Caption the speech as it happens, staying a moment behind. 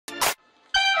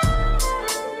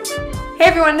Hey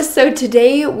everyone, so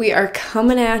today we are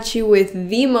coming at you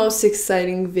with the most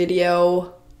exciting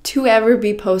video to ever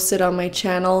be posted on my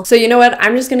channel. So you know what,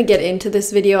 I'm just gonna get into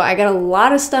this video. I got a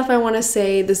lot of stuff I want to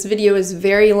say. This video is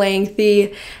very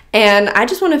lengthy and I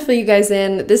just want to fill you guys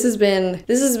in. This has been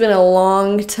a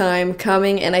long time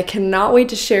coming and I cannot wait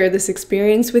to share this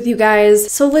experience with you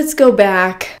guys. So let's go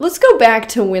back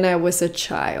to when I was a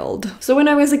child. So when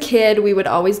I was a kid, we would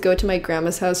always go to my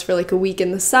grandma's house for like a week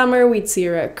in the summer. We'd see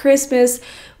her at Christmas.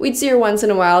 We'd see her once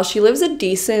in a while. She lives a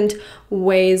decent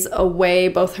ways away,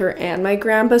 both her and my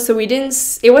grandpa. So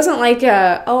it wasn't like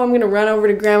oh, I'm gonna run over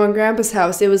to grandma and grandpa's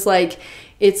house. It was like,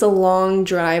 it's a long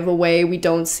drive away. We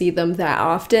don't see them that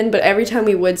often, but every time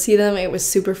we would see them, it was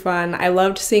super fun. I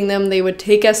loved seeing them. They would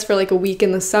take us for like a week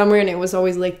in the summer and it was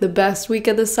always like the best week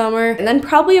of the summer. And then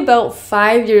probably about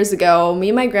 5 years ago, me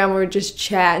and my grandma were just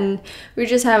chatting. We were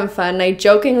just having fun. And I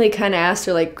jokingly kind of asked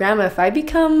her like, Grandma, if I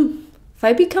become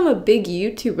a big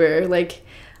YouTuber, like,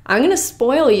 I'm gonna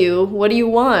spoil you. What do you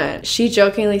want? She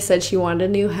jokingly said she wanted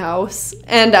a new house.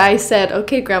 And I said,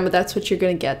 okay, Grandma, that's what you're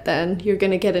gonna get then. You're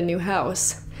gonna get a new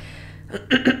house.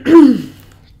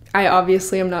 I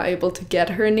obviously am not able to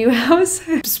get her a new house.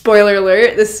 Spoiler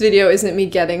alert, this video isn't me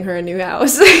getting her a new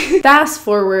house. Fast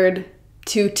forward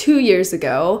to 2 years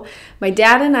ago, my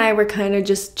dad and I were kind of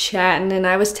just chatting and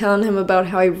I was telling him about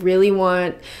how I really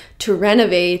want to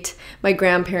renovate my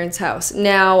grandparents' house.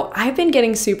 Now, I've been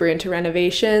getting super into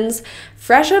renovations.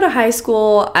 Fresh out of high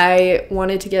school, I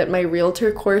wanted to get my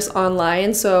realtor course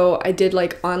online, so I did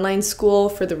like online school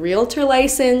for the realtor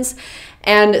license.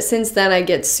 And since then, I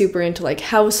get super into like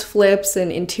house flips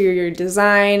and interior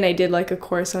design. I did like a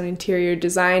course on interior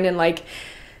design and like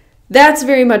that's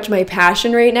very much my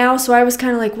passion right now. So I was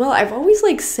kind of like, well, I've always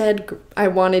like said I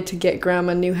wanted to get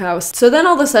grandma a new house. So then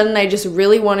all of a sudden I just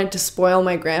really wanted to spoil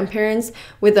my grandparents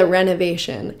with a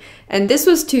renovation. And this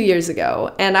was 2 years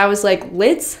ago. And I was like,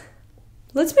 let's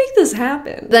make this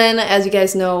happen. Then, as you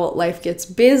guys know, life gets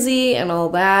busy and all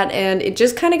that, and it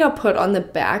just kind of got put on the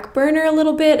back burner a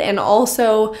little bit. And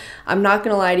also, I'm not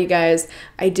gonna lie to you guys,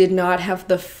 I did not have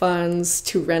the funds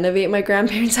to renovate my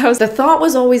grandparents' house. The thought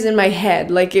was always in my head,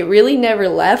 like it really never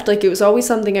left, like it was always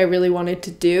something I really wanted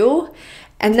to do.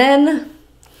 And then,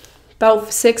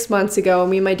 about 6 months ago,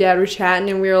 me and my dad were chatting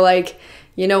and we were like,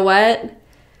 you know what?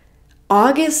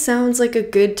 August sounds like a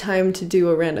good time to do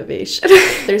a renovation.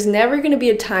 There's never going to be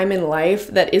a time in life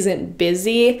that isn't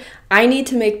busy. I need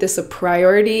to make this a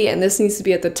priority and this needs to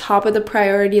be at the top of the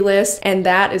priority list. And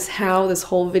that is how this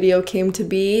whole video came to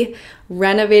be.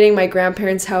 Renovating my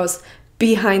grandparents' house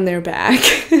behind their back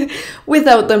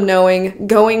without them knowing,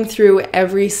 going through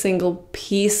every single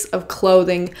piece of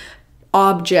clothing,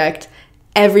 object,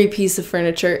 every piece of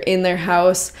furniture in their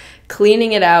house,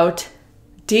 cleaning it out,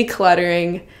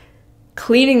 decluttering,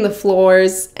 cleaning the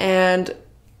floors, and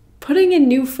putting in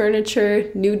new furniture,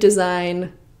 new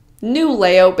design, new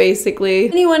layout basically.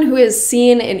 Anyone who has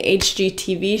seen an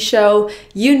HGTV show,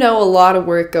 you know a lot of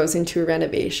work goes into a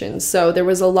renovation. So there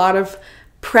was a lot of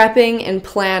prepping and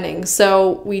planning.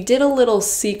 So we did a little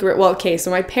secret, well, okay, so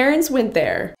my parents went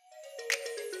there.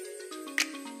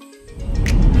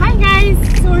 Hi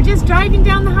guys, so we're just driving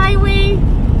down the highway,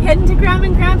 heading to Grandma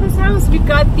and Grandpa's house. We've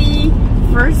got the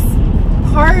first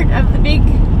part of the big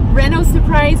reno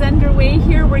surprise underway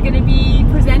here. We're going to be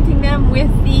presenting them with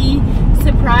the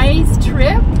surprise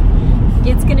trip.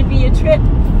 It's going to be a trip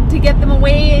to get them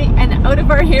away and out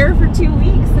of our hair for 2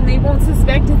 weeks, and they won't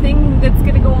suspect a thing that's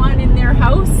going to go on in their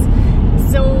house.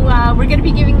 So we're going to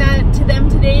be giving that to them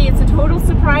today. It's a total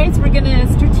surprise. We're going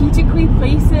to strategically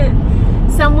place it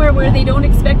somewhere where they don't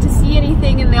expect to see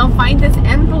anything, and they'll find this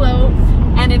envelope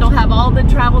and it'll have all the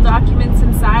travel documents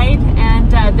inside, and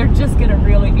they're just gonna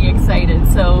really be excited.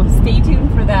 So stay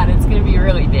tuned for that. It's gonna be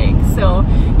really big. So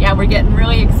yeah, we're getting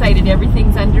really excited.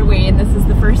 Everything's underway and this is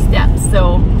the first step.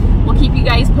 So we'll keep you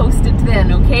guys posted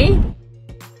then, okay?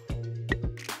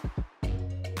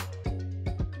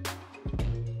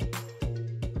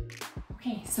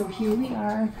 Okay, so here we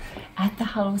are at the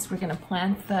house. We're gonna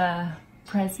plant the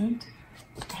present.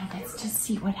 And let's just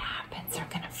see what happens. They're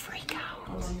gonna freak out.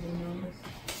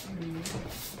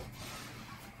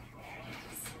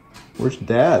 Where's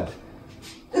Dad?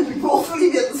 We both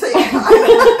leave at the same time.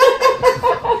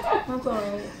 That's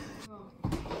alright.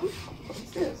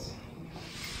 What's this?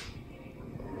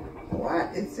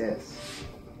 What is this?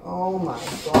 Oh my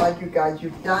God, you guys,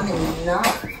 you've done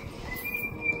enough.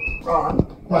 Ron.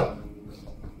 What?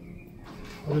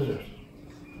 What is this?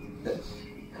 This.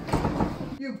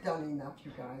 You You've done enough,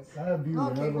 you guys. Have you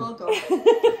Okay, ever? we'll go.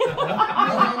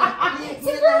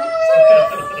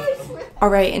 All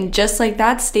right, and just like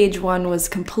that, stage 1 was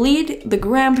complete. The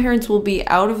grandparents will be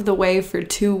out of the way for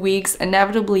 2 weeks,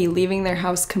 inevitably leaving their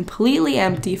house completely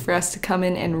empty for us to come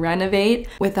in and renovate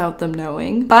without them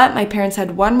knowing. But my parents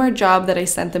had one more job that I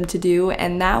sent them to do,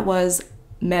 and that was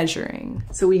measuring.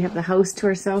 So we have the house to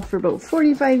ourselves for about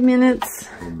 45 minutes.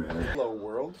 Hello,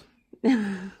 world.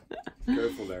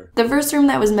 Careful there. The first room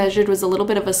that was measured was a little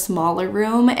bit of a smaller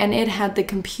room, and it had the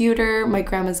computer, my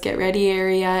grandma's get ready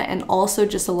area, and also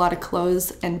just a lot of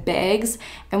clothes and bags.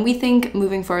 And we think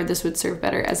moving forward this would serve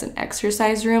better as an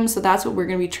exercise room, so that's what we're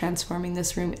going to be transforming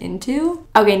this room into.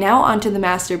 Okay, now onto the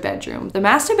master bedroom. The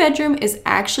master bedroom is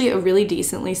actually a really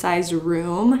decently sized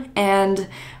room, and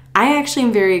I actually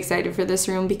am very excited for this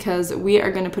room because we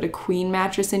are going to put a queen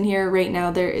mattress in here. Right now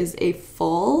there is a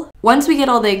full. Once we get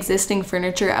all the existing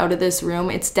furniture out of this room,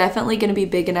 it's definitely going to be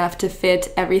big enough to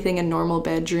fit everything a normal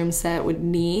bedroom set would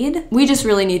need. We just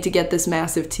really need to get this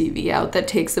massive TV out that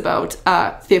takes about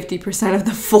 50% of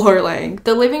the floor length.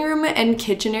 The living room and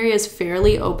kitchen area is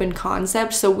fairly open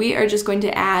concept, so we are just going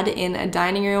to add in a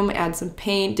dining room, add some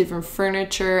paint, different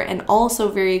furniture, and also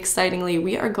very excitingly,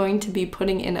 we are going to be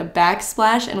putting in a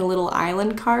backsplash and a little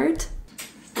island cart.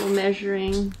 So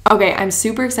measuring. Okay, I'm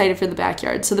super excited for the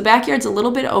backyard. So the backyard's a little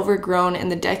bit overgrown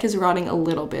and the deck is rotting a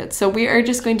little bit. So we are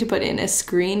just going to put in a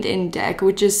screened in deck,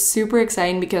 which is super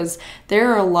exciting because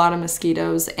there are a lot of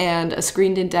mosquitoes and a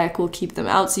screened in deck will keep them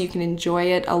out so you can enjoy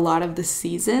it a lot of the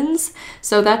seasons.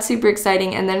 So that's super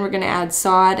exciting. And then we're gonna add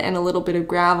sod and a little bit of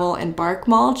gravel and bark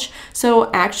mulch. So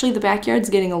actually the backyard's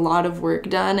getting a lot of work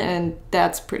done and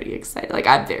that's pretty exciting. Like,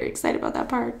 I'm very excited about that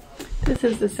part. This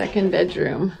is the second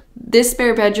bedroom. This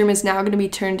spare bedroom is now going to be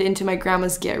turned into my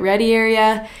grandma's get ready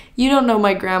area. You don't know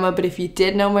my grandma, but if you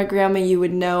did know my grandma, you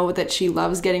would know that she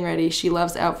loves getting ready. She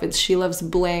loves outfits. She loves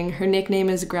bling. Her nickname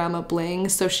is Grandma Bling.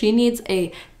 So she needs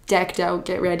a decked out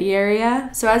get ready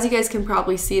area. So as you guys can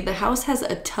probably see, the house has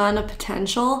a ton of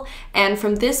potential. And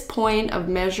from this point of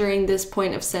measuring, this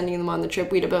point of sending them on the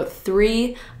trip, we had about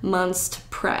 3 months to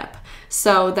prep.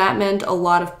 So that meant a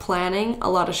lot of planning, a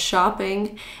lot of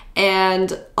shopping,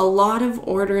 and a lot of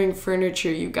ordering furniture,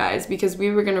 you guys, because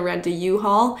we were gonna rent a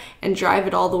U-Haul and drive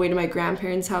it all the way to my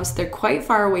grandparents' house. They're quite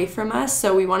far away from us,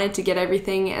 so we wanted to get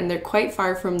everything, and they're quite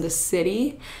far from the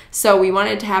city. So we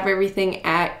wanted to have everything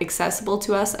accessible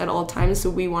to us at all times, so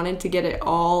we wanted to get it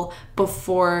all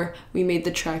before we made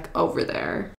the trek over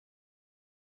there.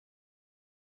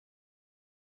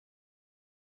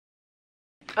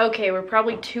 Okay, we're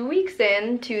probably 2 weeks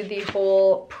into the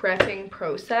whole prepping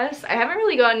process. I haven't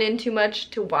really gotten into much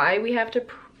to why we have to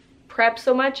prep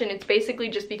so much, and it's basically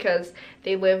just because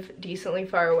they live decently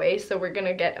far away, so we're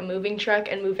gonna get a moving truck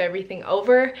and move everything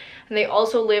over, and they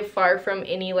also live far from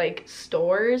any like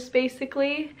stores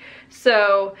basically,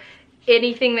 so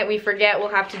anything that we forget we'll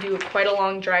have to do quite a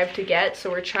long drive to get, so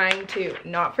we're trying to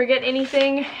not forget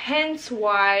anything, hence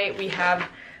why we have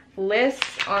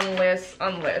lists on lists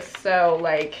on lists. So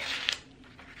like,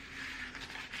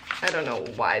 I don't know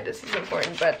why this is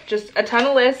important, but just a ton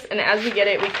of lists, and as we get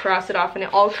it we cross it off, and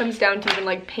it all comes down to even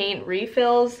like paint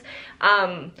refills,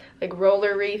 like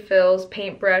roller refills,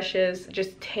 paint brushes,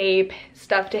 just tape,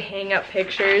 stuff to hang up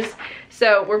pictures.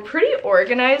 So we're pretty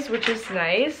organized, which is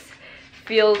nice.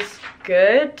 Feels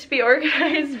good to be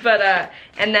organized, but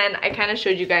and then I kind of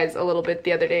showed you guys a little bit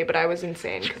the other day, but I was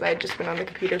insane because I had just been on the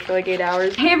computer for like 8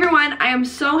 hours. Hey everyone, I am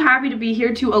so happy to be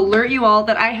here to alert you all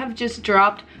that I have just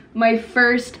dropped my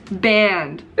first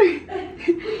band.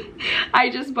 I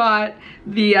just bought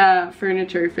the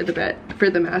furniture for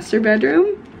the master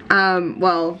bedroom.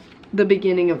 Well, the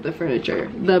beginning of the furniture,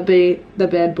 the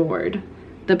bedboard,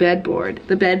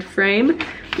 the bed frame.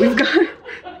 We've got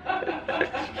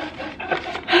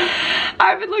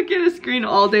I've been looking at a screen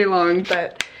all day long,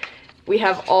 but we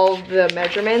have all the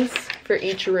measurements for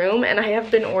each room, and I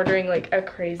have been ordering like a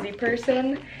crazy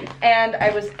person. And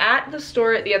I was at the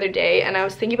store the other day and I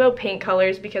was thinking about paint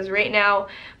colors, because right now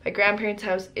my grandparents'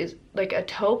 house is like a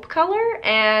taupe color,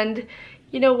 and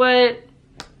you know what?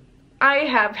 I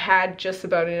have had just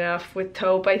about enough with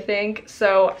taupe, I think.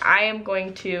 So I am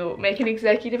going to make an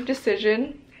executive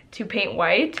decision to paint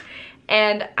white.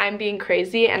 And I'm being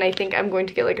crazy, and I think I'm going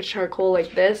to get like a charcoal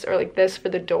like this or like this for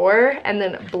the door, and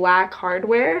then black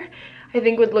hardware I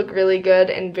think would look really good,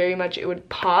 and very much it would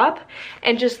pop.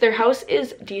 And just their house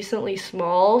is decently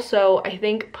small, so I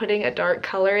think putting a dark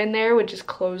color in there would just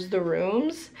close the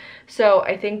rooms. So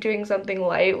I think doing something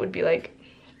light would be like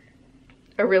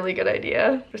a really good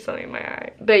idea for something in my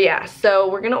eye. But yeah, so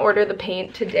we're gonna order the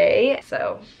paint today,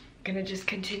 so I'm gonna just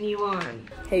continue on.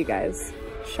 Hey guys,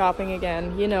 shopping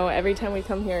again. You know, every time we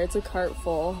come here, it's a cart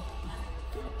full.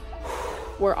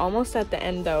 We're almost at the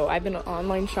end though. I've been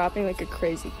online shopping like a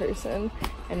crazy person,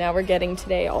 and now we're getting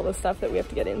today all the stuff that we have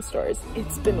to get in stores.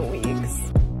 It's been weeks.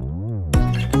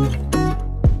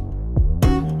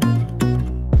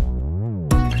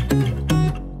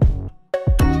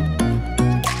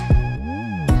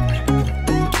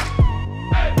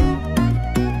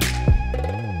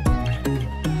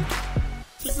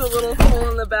 Just a little hole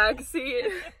in the back seat.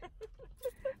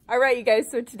 All right, you guys,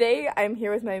 so today I'm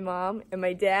here with my mom and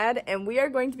my dad, and we are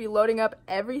going to be loading up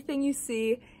everything you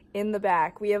see in the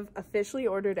back. We have officially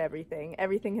ordered everything.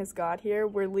 Everything has got here.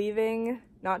 We're leaving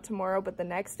not tomorrow, but the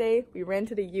next day. We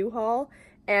rented a U-Haul,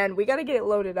 and we got to get it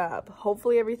loaded up.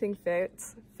 Hopefully everything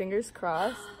fits. Fingers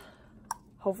crossed.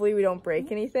 Hopefully we don't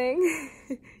break anything.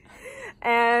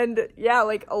 And yeah,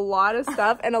 like a lot of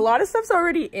stuff, and a lot of stuff's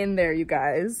already in there, you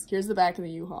guys. Here's the back of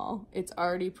the U-Haul. It's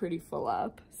already pretty full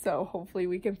up, so hopefully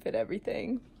we can fit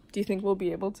everything. Do you think we'll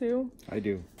be able to? I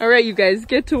do. All right, you guys,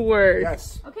 get to work.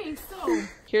 Yes. Okay, so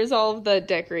Here's all of the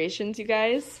decorations, you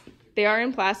guys. They are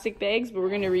in plastic bags, but we're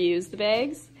gonna reuse the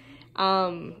bags.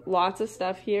 Lots of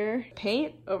stuff here.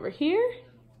 Paint over here.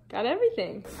 Got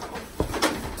everything.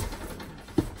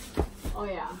 oh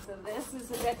yeah, so this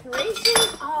is a decoration.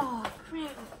 Oh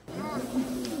crap! Why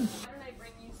don't I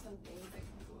bring you some things that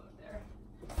can go out there?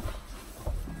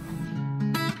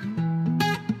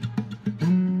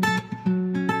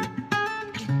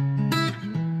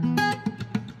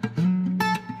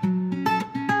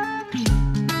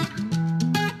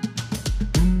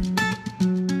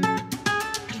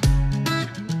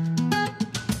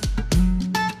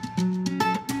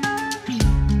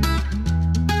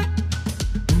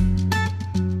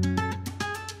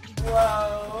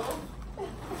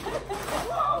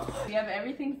 We have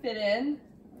everything fit in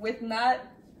with not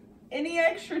any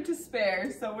extra to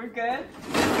spare, so we're good.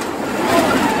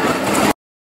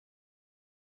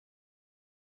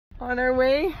 On our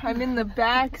way, I'm in the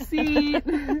back seat.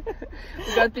 We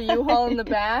got the U-Haul in the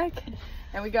back,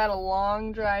 and we got a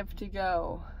long drive to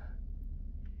go.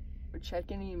 We're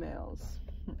checking emails.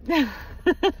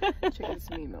 Checking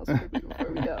some emails quickly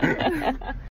before we go.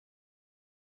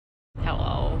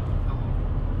 Hello.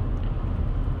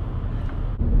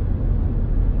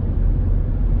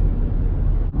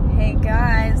 Hey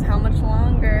guys, how much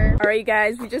longer? All right, you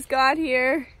guys, we just got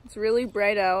here. It's really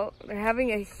bright out. We're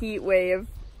having a heat wave.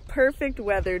 Perfect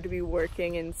weather to be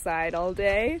working inside all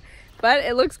day, but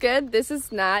it looks good. This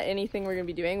is not anything we're gonna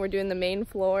be doing. We're doing the main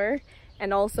floor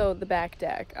and also the back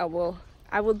deck. I will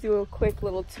do a quick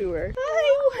little tour.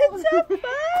 Hi, what's up, bud?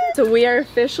 So we are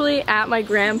officially at my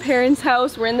grandparents'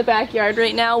 house. We're in the backyard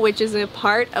right now, which is a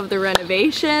part of the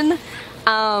renovation.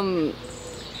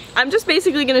 I'm just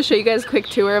basically going to show you guys a quick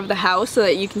tour of the house so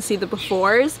that you can see the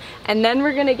befores, and then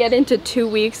we're going to get into 2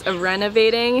 weeks of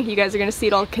renovating. You guys are going to see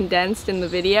it all condensed in the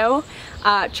video.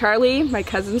 Charlie, my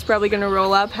cousin's probably going to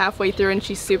roll up halfway through, and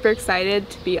she's super excited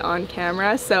to be on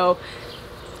camera, so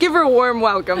give her a warm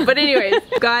welcome. But anyways,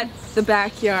 got the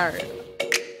backyard.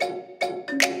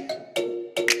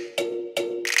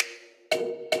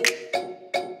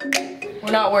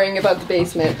 We're not worrying about the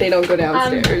basement. They don't go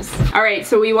downstairs. All right,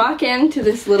 so we walk into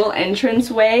this little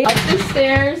entranceway up the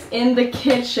stairs in the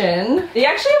kitchen. They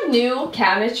actually have new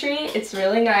cabinetry. It's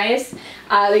really nice.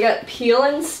 They got peel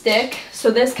and stick. So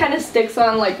this kind of sticks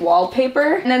on like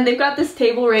wallpaper. And then they've got this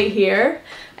table right here.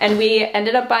 And we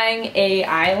ended up buying a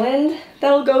island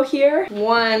that'll go here.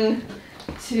 1,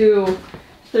 2,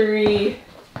 3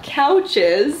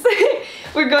 couches.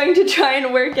 We're going to try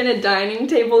and work in a dining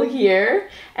table here.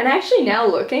 And actually now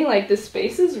looking, like, the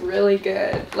space is really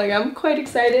good. Like, I'm quite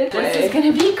excited. This is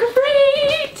gonna be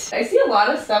great! I see a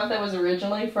lot of stuff that was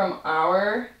originally from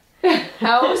our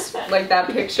house, like that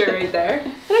picture right there.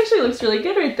 It actually looks really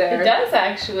good right there. It does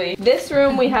actually. This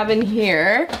room we have in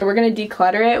here, we're gonna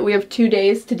declutter it. We have 2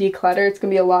 days to declutter. It's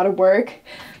gonna be a lot of work.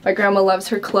 My grandma loves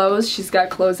her clothes. She's got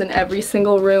clothes in every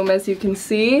single room, as you can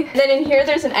see. And then in here,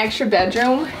 there's an extra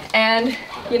bedroom. And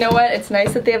you know what? It's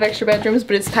nice that they have extra bedrooms,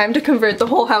 but it's time to convert the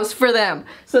whole house for them.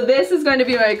 So this is going to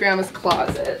be my grandma's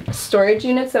closet. Storage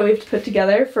units that we have to put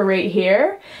together for right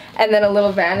here. And then a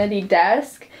little vanity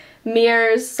desk.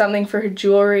 Mirrors, something for her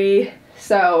jewelry.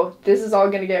 So this is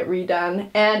all gonna get redone.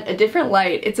 And a different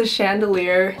light. It's a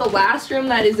chandelier. The last room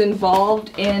that is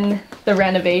involved in the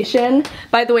renovation.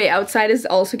 By the way, outside is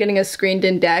also getting a screened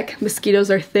in deck.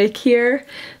 Mosquitoes are thick here,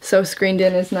 so screened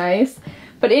in is nice.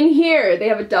 But in here, they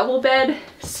have a double bed,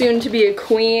 soon to be a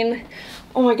queen.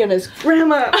 Oh my goodness,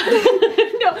 Grandma!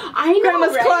 No, I know,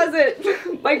 Grandma's right?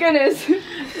 closet! My goodness.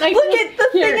 Like, look at the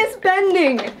thing is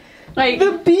bending. Like,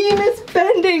 the beam is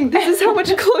bending. This is how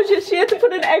much closure she had to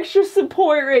put an extra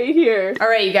support right here. All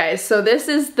right, you guys, so this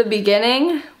is the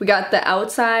beginning. We got the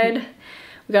outside.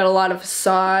 We got a lot of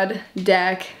sod,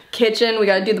 deck, kitchen. We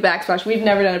gotta do the backsplash. We've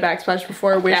never done a backsplash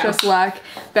before. Wish us luck.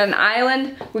 We got an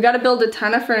island. We gotta build a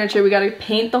ton of furniture. We gotta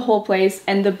paint the whole place.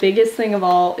 And the biggest thing of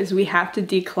all is we have to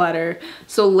declutter.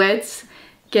 So let's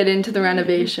get into the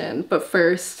renovation. But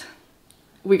first,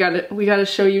 we gotta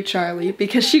show you Charlie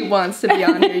because she wants to be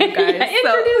on here, you guys.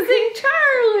 Introducing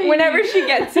Charlie! Whenever she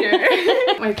gets here.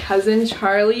 My cousin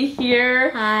Charlie here.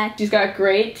 Hi. She's got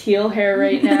great teal hair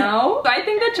right now. I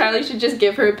think that Charlie should just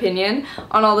give her opinion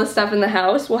on all the stuff in the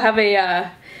house. We'll have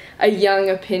a young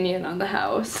opinion on the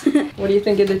house. What do you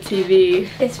think of the TV?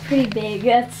 It's pretty big.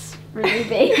 That's really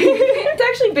big. It's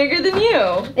actually bigger than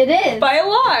you. It is. By a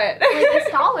lot.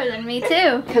 It's taller than me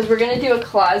too. Because we're gonna do a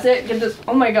closet. Get this.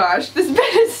 Oh my gosh, this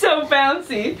bed is so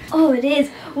bouncy. Oh, it is.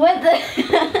 What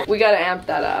the? We gotta amp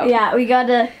that up. Yeah, we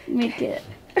gotta make it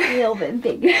a little bit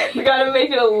bigger. We gotta make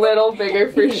it a little bigger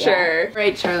for Yeah. sure.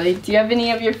 Right, Charlie, do you have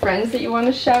any of your friends that you want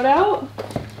to shout out?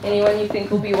 Anyone you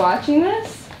think will be watching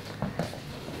this?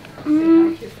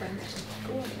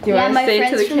 Do you want to say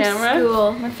to the camera?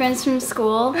 School. My friends from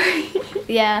school.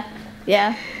 Yeah.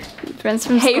 Friends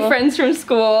from school. Hey, friends from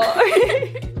school.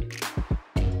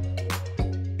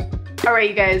 All right,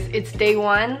 you guys, it's day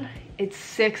one. It's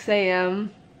 6 a.m.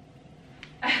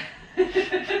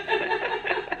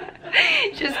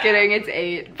 Just kidding, it's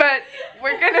 8. But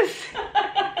we're gonna...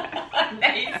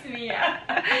 Nice, Mia.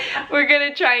 We're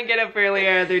gonna try and get up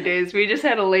earlier other days. We just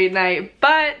had a late night.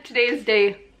 But today is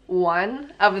day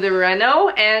 1 of the reno,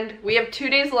 and we have 2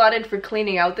 days allotted for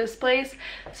cleaning out this place.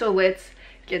 So let's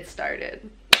get started.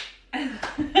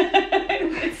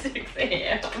 It's 6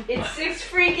 a.m. It's 6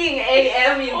 freaking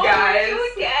a.m. you guys.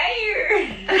 Oh, you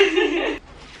tired.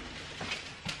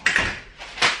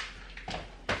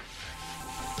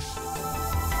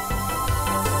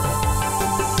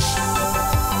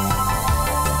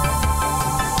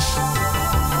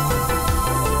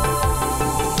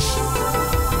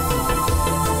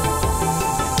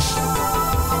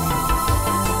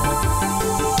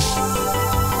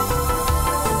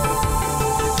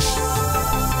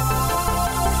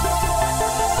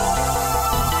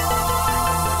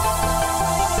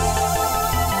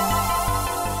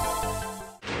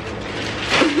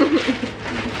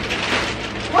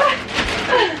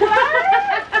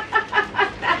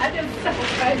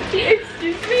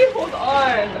 Excuse me, hold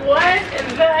on. What in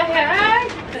the heck?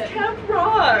 Camp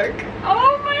Rock.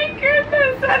 Oh my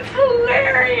goodness, that's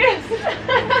hilarious.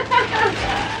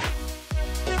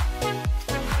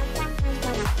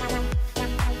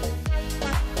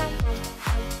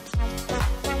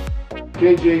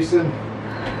 Okay, Jason.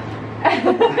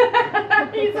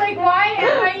 He's like, why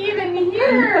am I even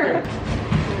here?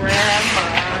 Grandma,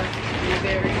 you're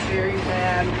very, very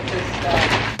mad with this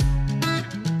stuff.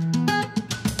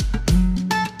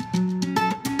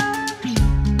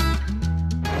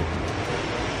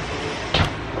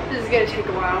 This is gonna take a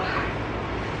while.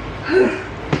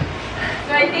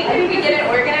 So I think if we could get it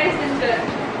organized into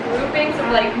groupings of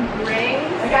like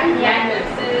rings,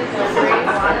 necklaces,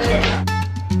 bracelets.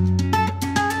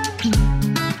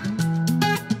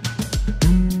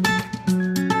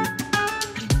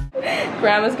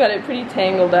 Grandma's got it pretty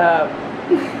tangled up,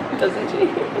 doesn't she?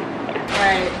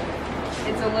 Alright,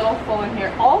 it's a little full in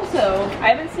here. Also, I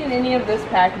haven't seen any of this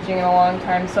packaging in a long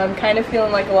time, so I'm kind of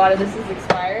feeling like a lot of this is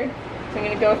expired. So I'm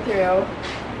going to go through,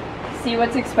 see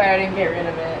what's expired and get rid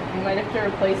of it. We might have to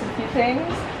replace a few things.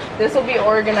 This will be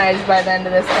organized by the end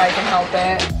of this so I can help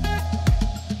it.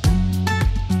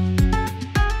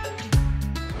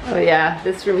 Oh yeah,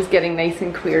 this room's getting nice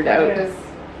and cleared out.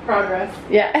 Progress.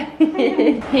 Yeah.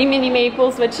 Hey, Mini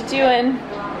Maples, what you doing?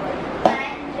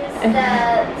 I'm just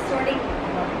sorting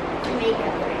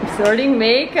makeup right now. Sorting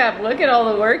makeup. Look at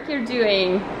all the work you're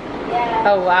doing. Yeah.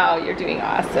 Oh wow, you're doing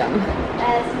awesome.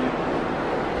 As,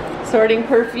 Sorting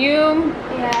perfume,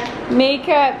 yeah.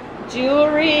 makeup,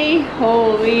 jewelry.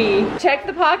 Holy. Check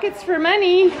the pockets for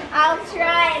money. I'll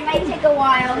try. It might take a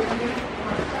while.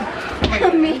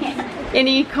 Oh man.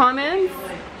 Any comments?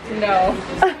 No,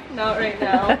 not right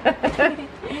now.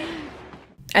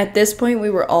 At this point, we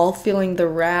were all feeling the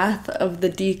wrath of the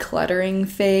decluttering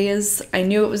phase. I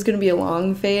knew it was going to be a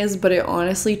long phase, but it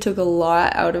honestly took a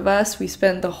lot out of us. We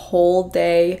spent the whole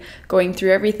day going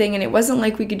through everything, and it wasn't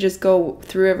like we could just go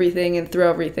through everything and throw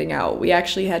everything out. We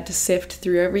actually had to sift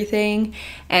through everything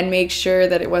and make sure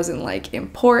that it wasn't like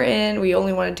important. We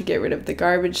only wanted to get rid of the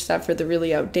garbage stuff or the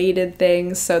really outdated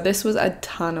things. So this was a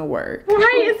ton of work.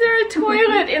 Why is there a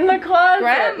toilet in the closet?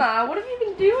 Grandma, what have you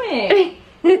been doing?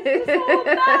 What's this all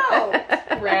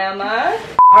about? Grandma?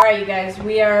 Alright you guys,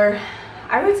 we are,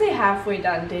 I would say halfway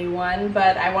done day one,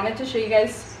 but I wanted to show you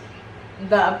guys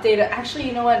the update. Actually,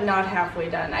 you know what, not halfway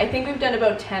done. I think we've done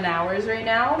about 10 hours right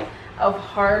now of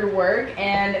hard work,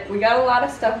 and we got a lot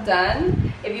of stuff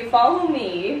done. If you follow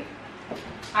me,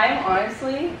 I'm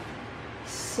honestly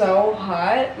so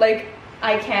hot. Like,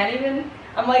 I can't even,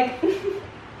 I'm like,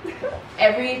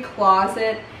 every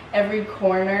closet, every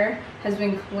corner has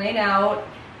been cleaned out,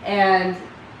 and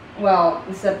well,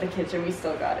 except the kitchen, we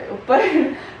still got to, but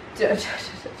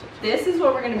this is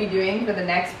what we're going to be doing for the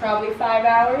next probably 5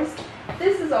 hours.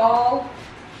 This is all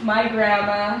my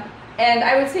grandma, and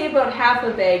I would say about half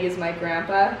a bag is my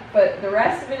grandpa, but the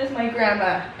rest of it is my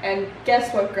grandma. And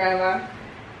guess what, grandma?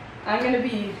 I'm gonna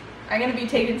be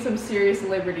taking some serious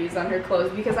liberties on her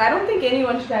clothes, because I don't think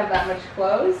anyone should have that much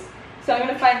clothes. So I'm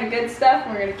gonna find the good stuff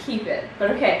and we're gonna keep it.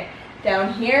 But okay,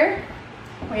 down here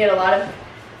we had a lot of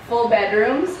full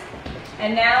bedrooms,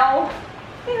 and now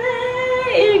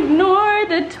ignore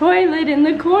the toilet in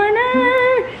the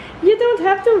corner. You don't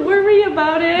have to worry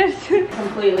about it.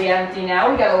 Completely empty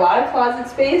now. We got a lot of closet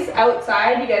space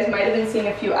outside. You guys might have been seeing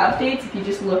a few updates if you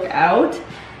just look out.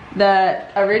 The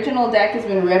original deck has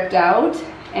been ripped out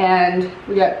and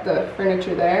we got the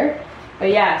furniture there. But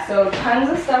yeah, so tons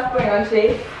of stuff going on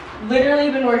today.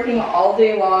 Literally been working all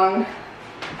day long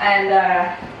and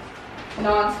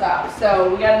non-stop. So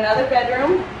we got another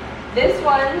bedroom. This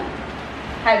one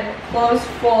had clothes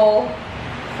full.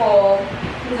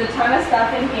 There's a ton of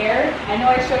stuff in here. I know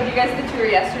I showed you guys the tour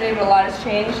yesterday, but a lot has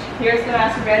changed. Here's the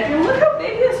master bedroom. Look how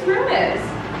big this room is.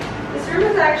 This room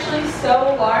is actually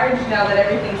so large now that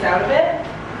everything's out of it.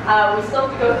 We still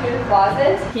have to go through the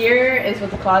closet. Here is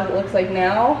what the closet looks like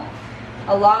now.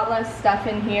 A lot less stuff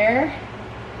in here.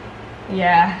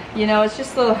 Yeah, you know, it's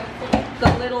just the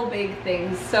little big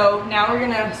things. So now we're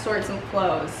gonna sort some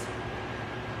clothes.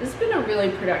 This has been a really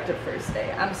productive first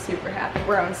day. I'm super happy.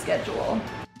 We're on schedule.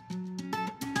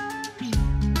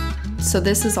 So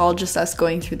this is all just us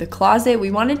going through the closet.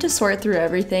 We wanted to sort through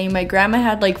everything. My grandma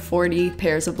had like 40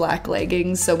 pairs of black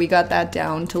leggings, so we got that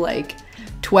down to like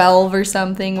 12 or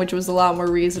something, which was a lot more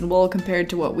reasonable compared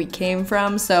to what we came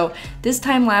from. So this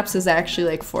time lapse is actually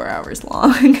like 4 hours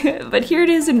long, but here it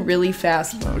is in really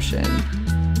fast motion.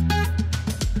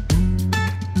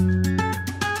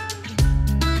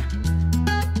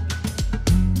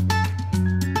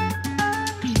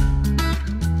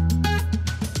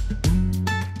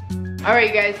 Alright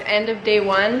you guys, end of day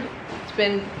one. It's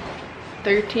been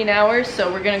 13 hours,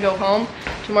 so we're gonna go home.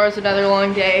 Tomorrow's another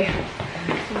long day.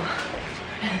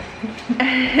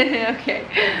 Okay,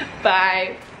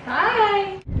 bye.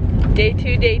 Bye. Day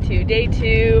two. Get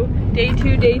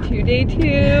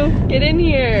in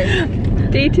here.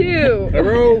 Day two.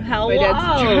 Hello. My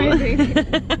dad's driving.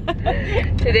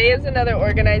 Today is another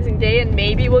organizing day, and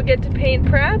maybe we'll get to paint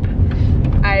prep.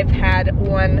 I've had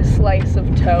one slice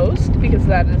of toast because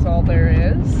that is all there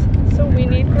is. So we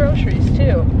need groceries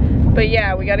too. But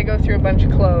yeah, we gotta go through a bunch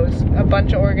of clothes, a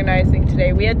bunch of organizing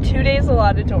today. We had 2 days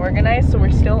allotted to organize, so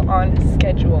we're still on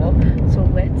schedule. So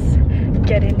let's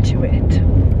get into it.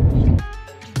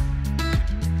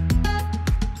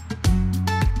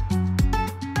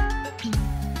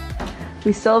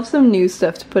 We still have some new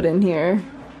stuff to put in here.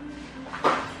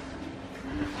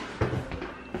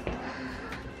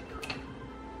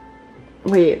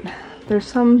 Wait, there's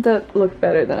some that look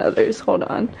better than others. Hold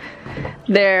on.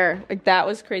 There, like that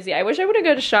was crazy. I wish I would have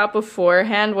got to shop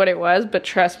beforehand what it was, but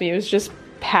trust me, it was just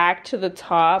packed to the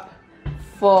top,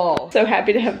 full. So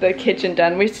happy to have the kitchen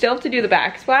done. We still have to do the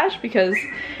backsplash because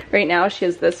right now she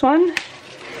has this one,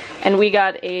 and we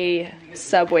got a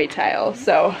subway tile,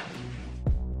 so.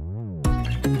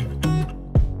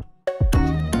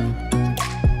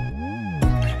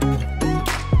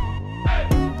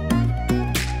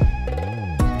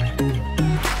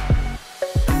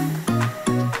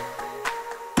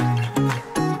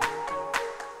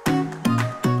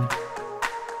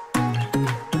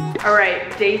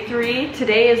 Alright, day 3.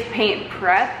 Today is paint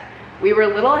prep. We were a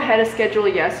little ahead of schedule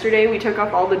yesterday. We took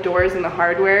off all the doors and the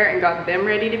hardware and got them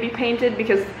ready to be painted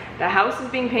because the house is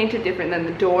being painted different than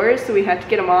the doors, so we had to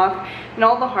get them off. And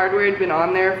all the hardware had been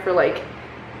on there for like,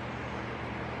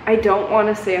 I don't want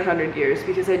to say 100 years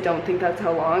because I don't think that's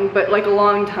how long, but like a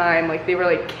long time. Like they were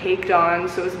like caked on,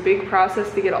 so it was a big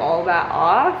process to get all that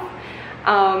off.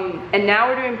 And now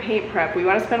we're doing paint prep. We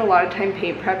want to spend a lot of time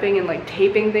paint prepping and like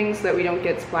taping things so that we don't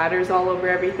get splatters all over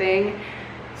everything.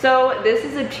 So this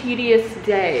is a tedious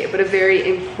day, but a very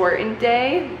important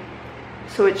day.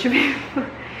 So it should be,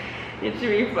 it should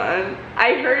be fun.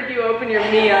 I heard you open your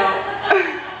Mio.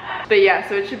 But yeah,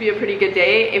 so it should be a pretty good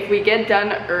day. If we get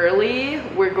done early,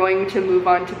 we're going to move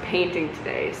on to painting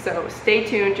today. So stay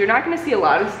tuned. You're not gonna see a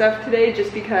lot of stuff today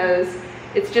just because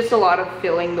it's just a lot of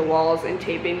filling the walls and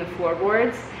taping the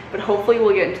floorboards. But hopefully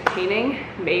we'll get into painting,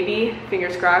 maybe,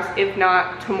 fingers crossed, if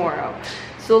not tomorrow.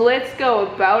 So let's go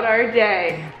about our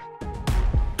day.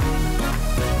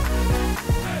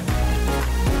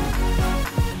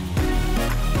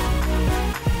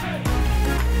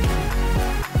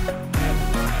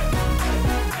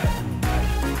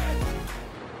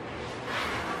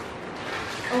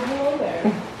 Oh, hello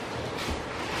there.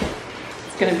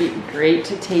 It's gonna be great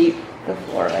to tape the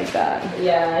floor like that.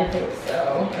 Yeah, I think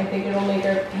so. I think it'll make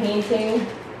our painting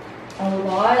a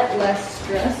lot less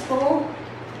stressful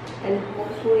and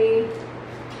hopefully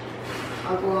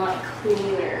a lot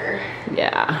cleaner.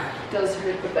 Yeah. It does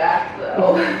hurt the back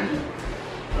though.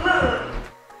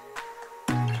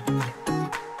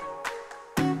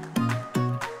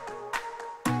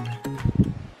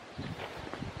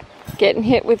 Getting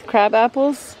hit with crab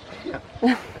apples? Yeah.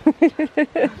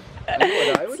 That's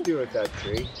what I would do with that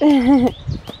tree.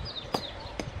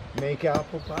 Make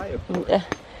apple pie.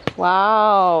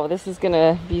 Wow, this is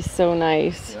gonna be so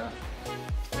nice. Yeah.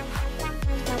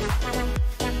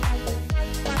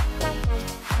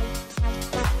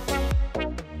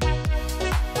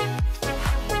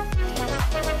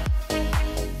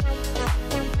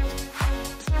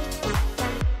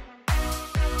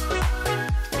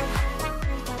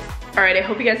 Alright, I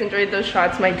hope you guys enjoyed those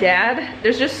shots. My dad,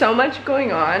 there's just so much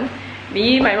going on.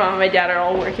 Me, my mom, and my dad are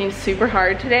all working super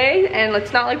hard today, and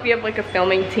it's not like we have like a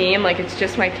filming team, like it's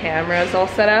just my cameras all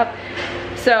set up.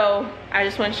 So I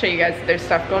just want to show you guys that there's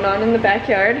stuff going on in the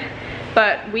backyard.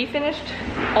 But we finished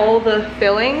all the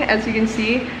filling. As you can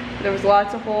see, there was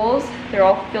lots of holes. They're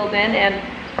all filled in, and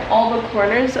all the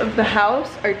corners of the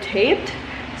house are taped.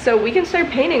 So we can start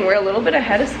painting. We're a little bit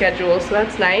ahead of schedule, so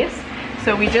that's nice.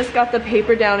 So we just got the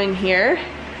paper down in here,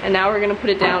 and now we're gonna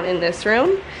put it down in this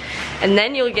room, and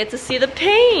then you'll get to see the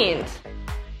paint.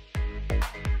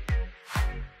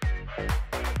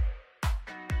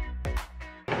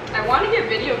 I want to get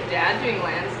video of Dad doing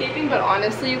landscaping, but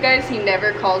honestly, you guys, he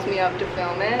never calls me up to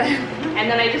film it. And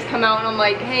then I just come out and I'm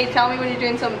like, hey, tell me when you're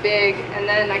doing something big, and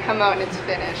then I come out and it's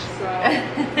finished, so.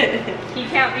 He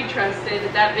can't be trusted.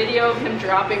 That video of him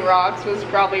dropping rocks was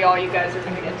probably all you guys are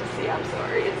gonna get to see. I'm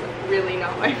sorry, it's really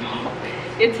not my fault.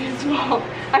 It's his fault.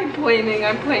 I'm playing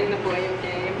the blame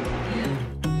game.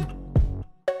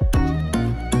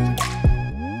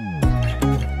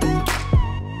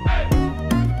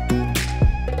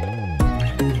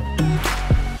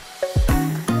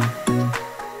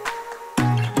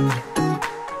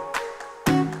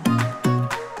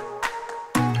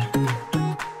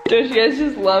 Don't you guys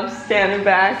just love standing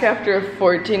back after a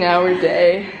 14-hour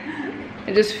day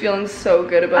and just feeling so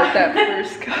good about that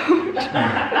first coat?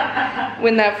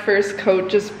 When that first coat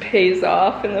just pays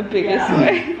off in the biggest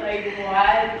way. Like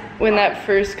what? When that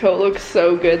first coat looks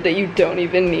so good that you don't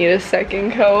even need a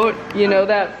second coat. You know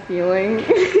that feeling?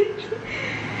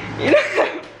 You know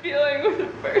that feeling with the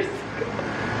first coat?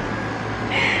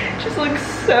 Just looks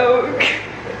so good.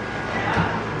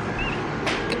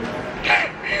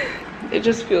 It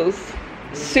just feels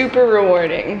super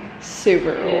rewarding.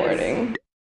 Super rewarding.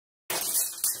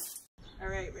 All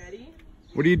right, ready?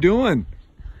 What are you doing?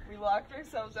 We locked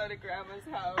ourselves out of Grandma's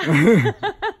house.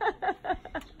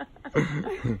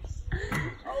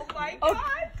 Oh my God!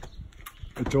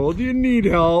 I told you need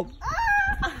help.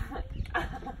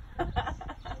 Alright,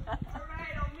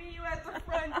 I'll meet you at the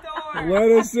front door.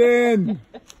 Let us in.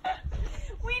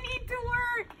 We need to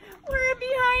work. We're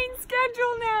behind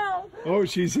schedule now. Oh,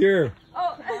 she's here.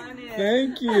 Oh,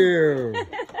 Thank you.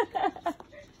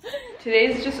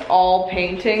 today's just all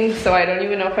painting, so I don't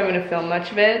even know if I'm gonna film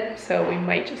much of it. So we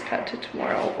might just cut to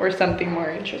tomorrow or something more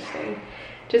interesting.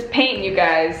 Just painting, you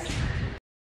guys.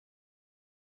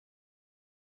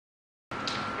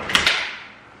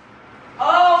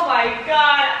 Oh my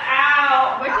God,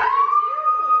 ow. What did you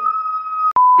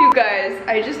do? You guys,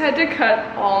 I just had to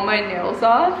cut all my nails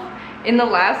off. In the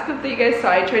last clip that you guys saw,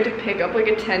 I tried to pick up like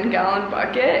a 10-gallon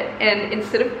bucket, and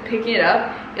instead of picking it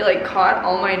up, it like caught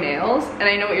all my nails. And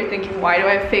I know what you're thinking, why do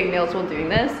I have fake nails while doing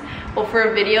this? Well, for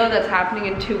a video that's happening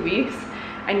in 2 weeks,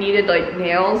 I needed like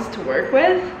nails to work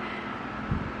with.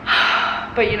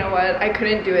 But you know what, I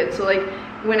couldn't do it. So like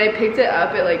when I picked it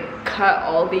up, it like cut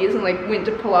all these and like went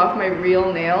to pull off my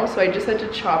real nail. So I just had to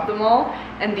chop them all.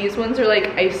 And these ones are like,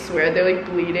 I swear, they're like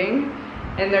bleeding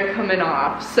and they're coming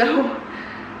off. So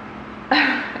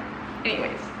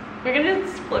anyways, we're gonna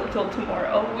split till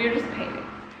tomorrow. We're just painting.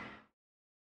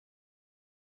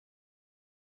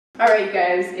 Alright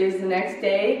guys, it is the next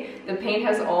day. The paint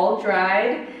has all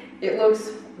dried. It looks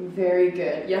very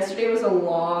good. Yesterday was a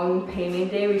long painting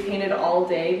day. We painted all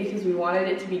day because we wanted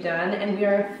it to be done, and we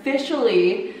are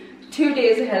officially 2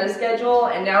 days ahead of schedule,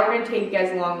 and now we're gonna take you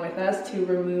guys along with us to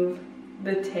remove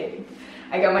the tape.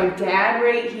 I got my dad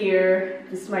right here.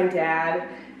 This is my dad,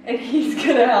 and he's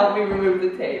gonna help me remove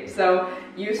the tape. So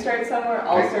you start somewhere,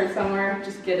 I'll start somewhere.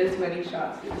 Just get as many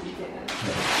shots as you can.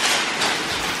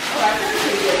 Oh, I gotta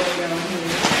take it over here.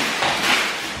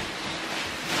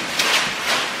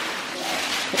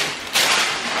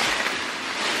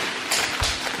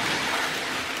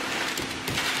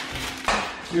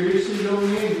 Seriously,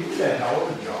 Dominique, you did a hell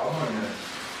of a job on this.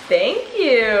 Thank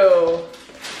you.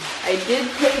 I did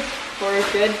tape for a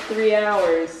good 3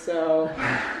 hours, so.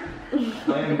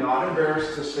 I am not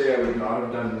embarrassed to say I would not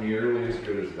have done nearly as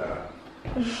good as that.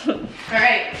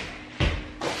 Alright.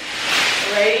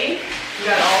 Ready? We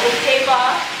got all the tape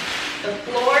off, the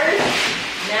floors.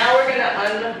 Now we're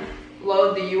gonna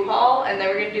unload the U-Haul, and then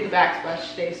we're gonna do the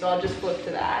backsplash today, so I'll just flip to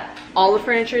that. All the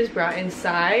furniture is brought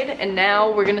inside, and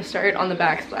now we're gonna start on the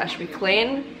backsplash. We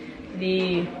cleaned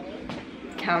the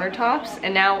countertops,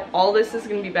 and now all this is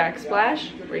gonna be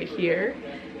backsplash right here.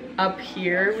 Up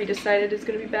here we decided it's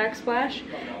gonna be backsplash,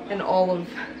 and all of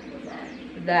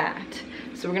that.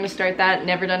 So we're gonna start that.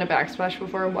 Never done a backsplash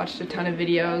before, watched a ton of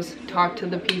videos, talked to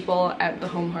the people at the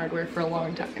Home Hardware for a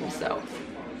long time, so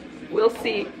we'll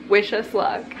see. Wish us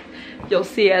luck. You'll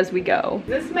see as we go.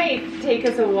 This might take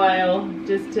us a while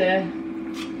just to,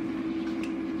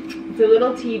 it's a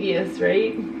little tedious,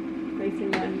 right?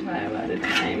 Placing one tile at a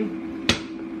time.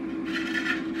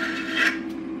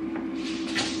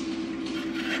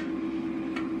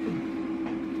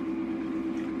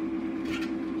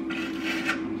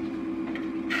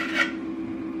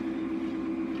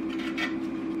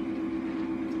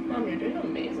 Mom, you're doing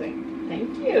amazing.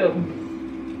 Thank you.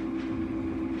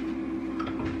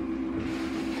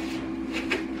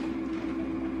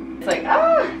 It's like,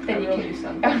 ah! And you can do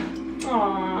something.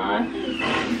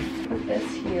 Aww. Put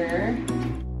this here.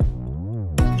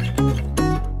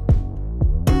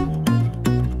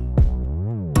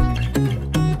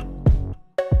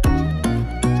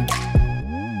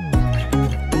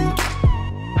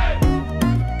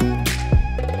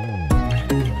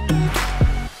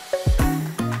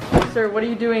 Sir, what are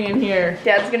you doing in here?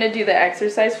 Dad's gonna do the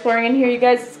exercise flooring in here, you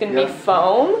guys. It's gonna be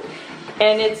foam,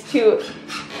 and it's to,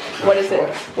 what is it?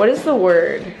 What is the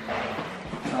word?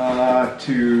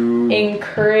 To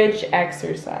Encourage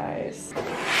exercise.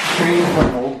 train for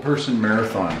an old person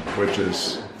marathon, which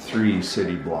is 3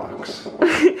 city blocks.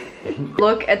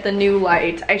 Look at the new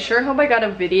light. I sure hope I got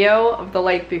a video of the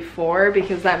light before,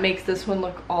 because that makes this one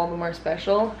look all the more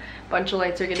special. Bunch of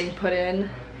lights are getting put in.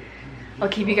 I'll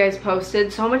keep you guys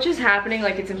posted. So much is happening,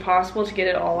 like it's impossible to get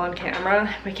it all on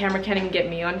camera. My camera can't even get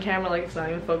me on camera, like it's not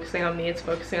even focusing on me, it's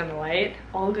focusing on the light.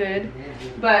 All good.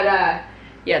 But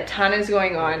yeah, a ton is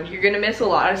going on. You're gonna miss a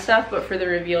lot of stuff, but for the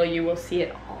reveal you will see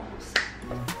it all.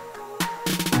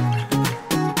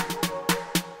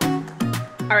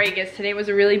 Alright guys, today was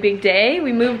a really big day.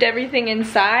 We moved everything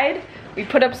inside. We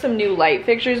put up some new light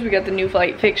fixtures. We got the new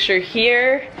light fixture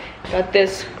here. Got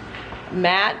this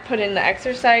mat put in the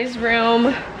exercise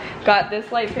room. Got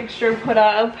this light fixture put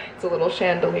up. It's a little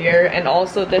chandelier, and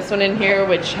also this one in here,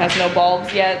 which has no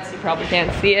bulbs yet, so you probably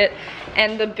can't see it.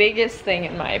 And the biggest thing,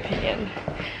 in my opinion,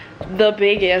 the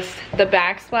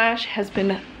backsplash has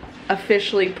been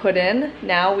officially put in.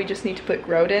 Now we just need to put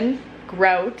grout in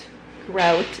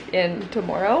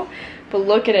tomorrow. But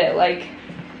look at it, like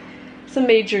some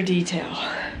major detail.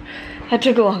 That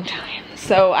took a long time.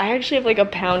 So I actually have like a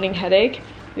pounding headache.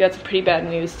 We got some pretty bad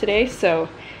news today, so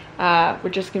we're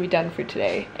just gonna be done for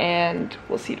today, and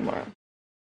we'll see you tomorrow.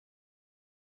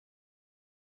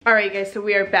 Alright guys, so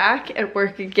we are back at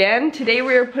work again. Today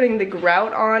we are putting the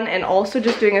grout on and also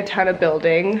just doing a ton of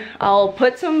building. I'll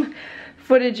put some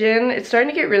footage in. It's starting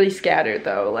to get really scattered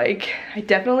though. Like, I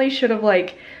definitely should have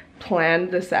like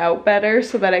planned this out better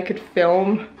so that I could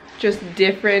film just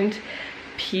different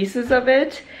pieces of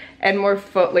it and more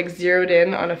like zeroed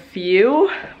in on a few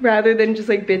rather than just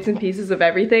like bits and pieces of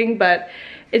everything. But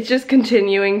it's just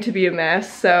continuing to be a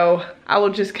mess, so I will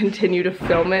just continue to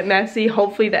film it messy.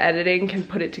 Hopefully the editing can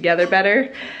put it together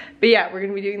better. But yeah, we're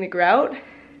gonna be doing the grout,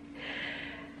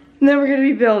 and then we're gonna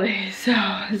be building. So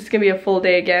this is gonna be a full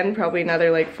day again, probably another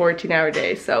like 14-hour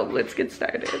day, so let's get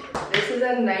started. This is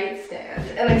a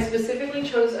nightstand, and I specifically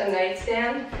chose a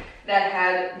nightstand that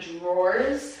had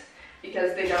drawers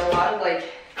because they got a lot of like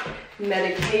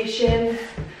medication,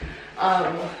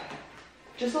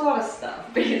 just a lot of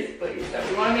stuff basically. So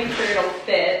we want to make sure it'll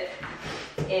fit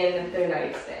in their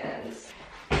nightstands.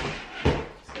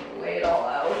 it all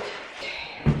out.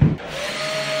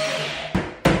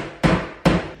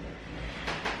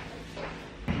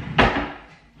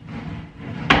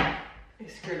 I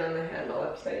screwed on the handle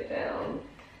upside down.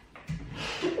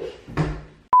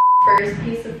 First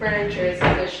piece of furniture is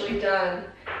officially done,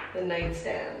 the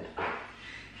nightstand.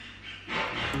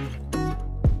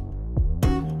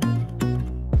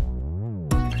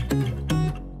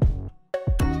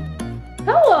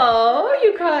 Hello,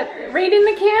 you caught right in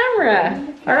the camera.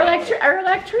 Our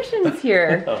electrician's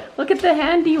here. Look at the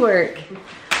handiwork.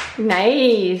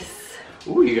 Nice.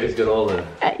 Ooh, you guys got all the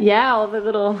Yeah, all the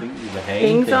little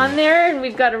things on there, and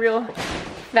we've got a real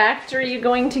factory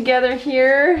going together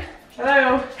here.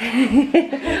 Hello.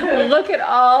 Look at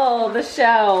all the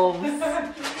shelves.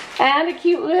 And a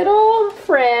cute little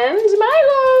friend,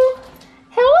 Milo.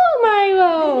 Hello,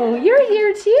 Milo. You're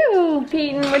here too.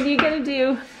 Peyton, what are you gonna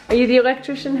do? Are you the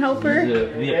electrician helper?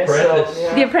 the apprentice.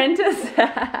 Yeah. The apprentice?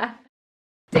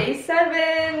 Day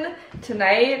 7.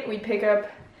 Tonight we pick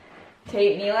up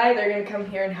Tate and Eli. They're gonna come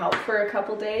here and help for a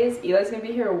couple days. Eli's gonna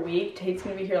be here a week. Tate's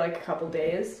gonna be here like a couple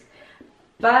days.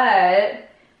 But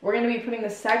we're gonna be putting the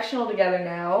sectional together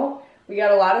now. We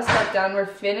got a lot of stuff done. We're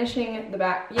finishing the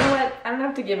back. You know what? I don't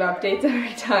have to give updates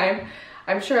every time.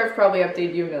 I'm sure I've probably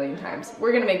updated you a million times.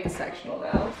 We're gonna make the sectional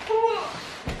now.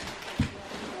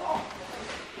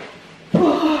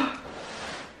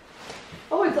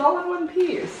 Oh, it's all in one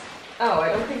piece. Oh, I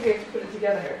don't think we have to put it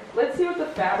together. Let's see what the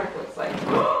fabric looks like.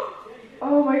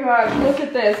 Oh my gosh, look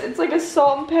at this. It's like a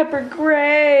salt and pepper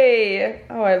gray.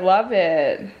 Oh, I love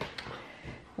it.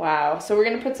 Wow, so we're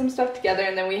gonna put some stuff together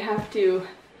and then we have to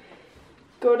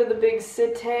go to the big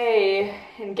cité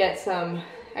and get some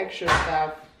extra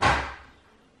stuff.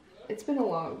 It's been a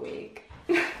long week.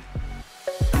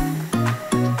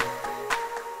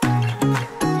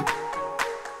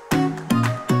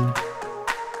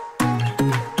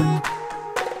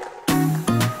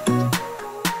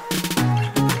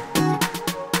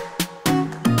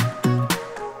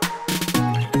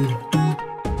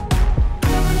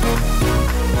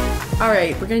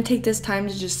 Alright, we're gonna take this time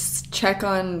to just check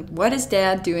on what is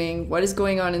Dad doing, what is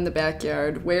going on in the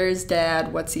backyard, where is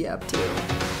Dad, what's he up to?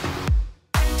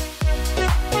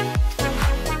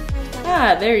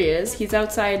 Ah, there he is. He's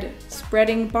outside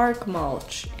spreading bark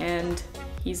mulch, and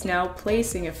he's now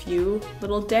placing a few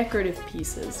little decorative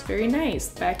pieces. Very nice.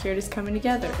 The backyard is coming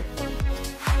together.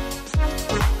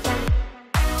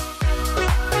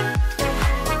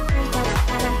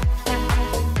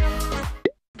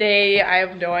 Day, I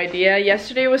have no idea.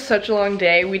 Yesterday was such a long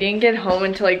day. We didn't get home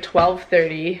until like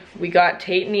 12:30. We got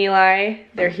Tate and Eli.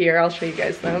 They're here. I'll show you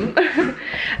guys them.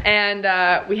 And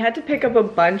we had to pick up a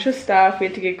bunch of stuff. We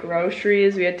had to get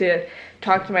groceries. We had to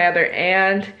talk to my other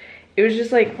aunt. It was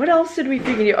just like, what else did we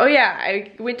freaking do? Oh yeah,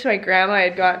 I went to my grandma. I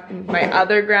had got my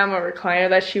other grandma a recliner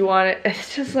that she wanted.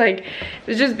 It's just like, it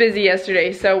was just busy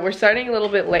yesterday. So we're starting a little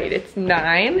bit late. It's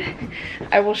 9.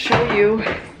 I will show you.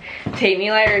 Tate and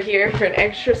Eli are here for an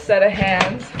extra set of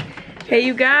hands. Hey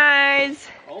you guys,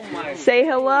 say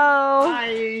hello.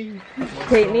 Hi.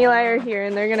 Tate and Eli are here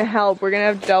and they're gonna help. We're gonna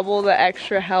have double the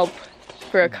extra help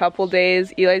for a couple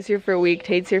days. Eli's here for a week,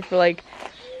 Tate's here for like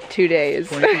 2 days.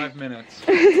 25 minutes.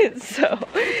 So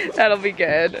that'll be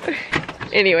good.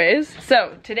 Anyways,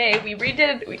 so today we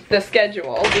redid the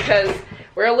schedule because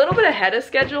we're a little bit ahead of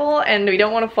schedule and we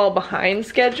don't want to fall behind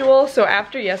schedule. So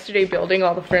after yesterday building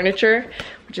all the furniture,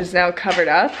 which is now covered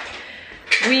up,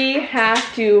 we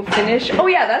have to finish. Oh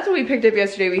yeah, that's what we picked up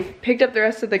yesterday. We picked up the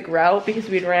rest of the grout because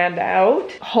we'd ran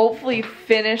out. Hopefully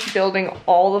finish building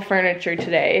all the furniture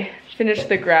today. Finish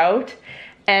the grout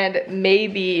and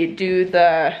maybe do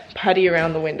the putty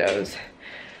around the windows.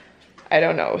 I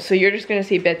don't know. So you're just gonna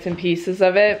see bits and pieces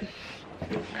of it.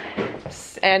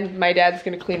 And my dad's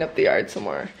gonna clean up the yard some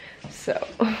more. So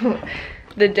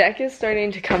the deck is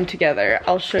starting to come together.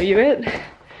 I'll show you it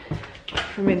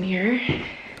from in here.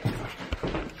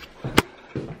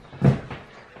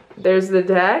 There's the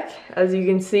deck. As you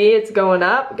can see, it's going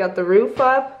up. Got the roof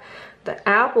up. The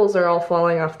apples are all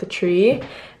falling off the tree.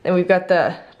 Then we've got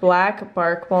the black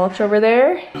bark mulch over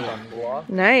there.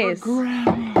 Nice.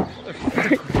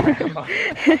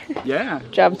 Yeah.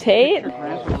 Good job, Tate.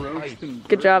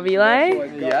 Good job, Eli.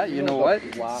 Yeah, you know what?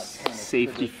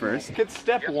 Safety first. It's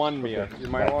step 1, Mia. You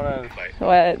might want to...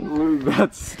 What?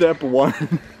 That's step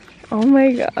 1. Oh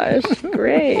my gosh,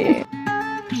 great.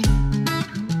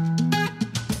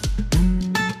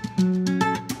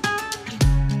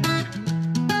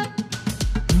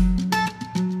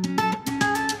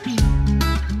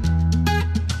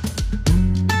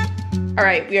 All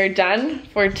right, we are done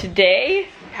for today.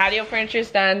 Patio furniture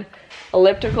is done.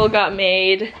 Elliptical got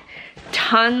made.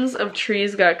 tons of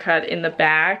trees got cut in the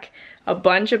back. A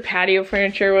bunch of patio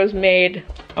furniture was made.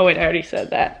 Oh wait, I already said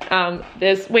that. I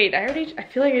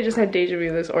feel like I just had deja vu.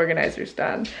 This organizer's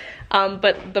done.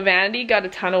 But the vanity got a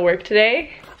ton of work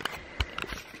today.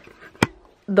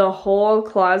 The whole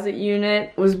closet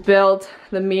unit was built.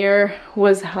 The mirror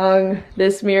was hung.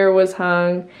 This mirror was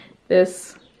hung.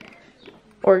 This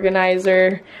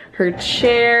organizer, her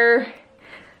chair.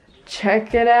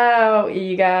 Check it out,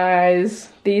 you guys.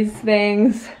 These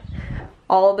things,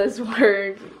 all this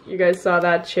work. You guys saw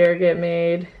that chair get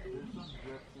made.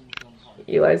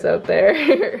 Eli's out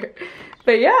there.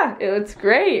 But yeah, it's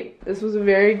great. This was a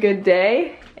very good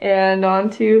day. And on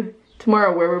to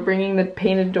tomorrow where we're bringing the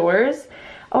painted doors.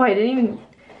 Oh, I didn't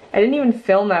even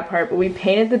film that part, but we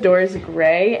painted the doors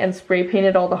gray and spray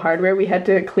painted all the hardware. We had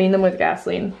to clean them with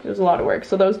gasoline. It was a lot of work,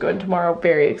 so that was good tomorrow.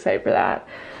 Very excited for that.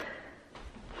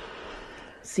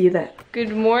 See you then. Good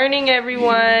morning,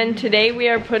 everyone. Today we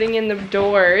are putting in the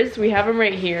doors. We have them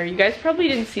right here. You guys probably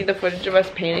didn't see the footage of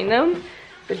us painting them,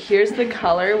 but here's the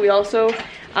color. We also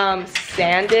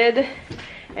sanded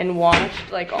and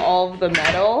washed like all of the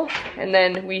metal, and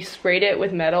then we sprayed it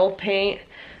with metal paint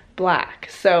black.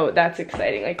 So that's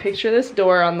exciting. Like, picture this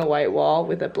door on the white wall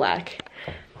with a black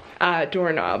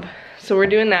doorknob. So we're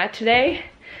doing that today.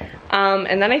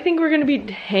 And then I think we're gonna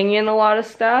be hanging a lot of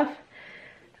stuff.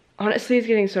 Honestly, it's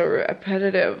getting so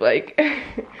repetitive. Like,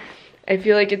 I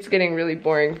feel like it's getting really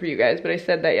boring for you guys, but I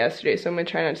said that yesterday, so I'm gonna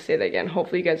try not to say that again.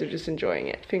 Hopefully you guys are just enjoying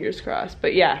it. Fingers crossed.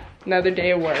 But yeah, another day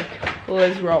of work.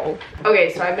 Let's roll.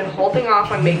 Okay, so I've been holding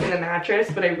off on making the mattress,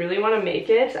 but I really want to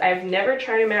make it. I've never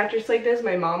tried a mattress like this.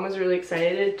 My mom was really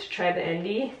excited to try the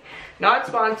Endy. Not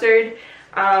sponsored,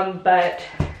 but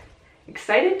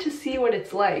excited to see what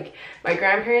it's like. My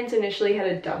grandparents initially had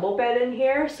a double bed in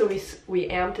here, so we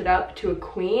amped it up to a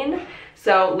queen.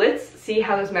 So let's see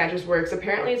how this mattress works.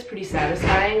 Apparently it's pretty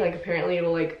satisfying. Like, apparently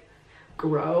it'll like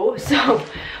grow. So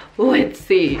let's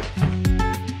see.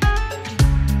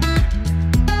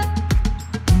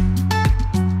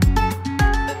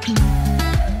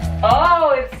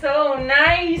 Oh, it's so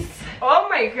nice. Oh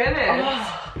my goodness.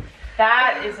 Oh,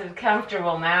 that is a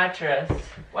comfortable mattress.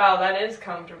 Wow, that is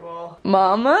comfortable.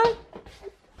 Mama?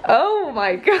 Oh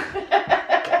my god.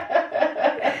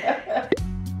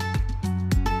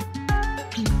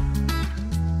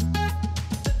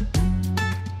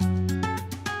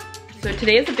 So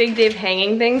today is a big day of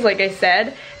hanging things, like I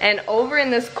said. And over in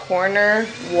this corner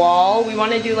wall, we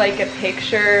want to do like a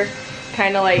picture,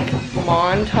 kind of like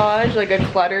montage, like a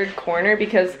cluttered corner,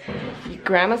 because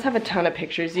grandmas have a ton of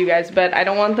pictures, you guys, but I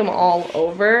don't want them all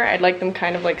over. I'd like them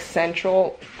kind of like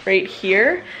central right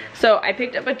here. So I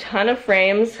picked up a ton of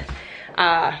frames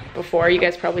before. You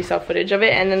guys probably saw footage of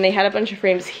it, and then they had a bunch of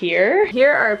frames here.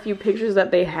 Here are a few pictures that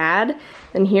they had,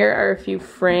 and here are a few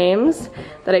frames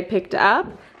that I picked up.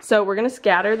 So we're gonna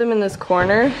scatter them in this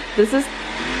corner.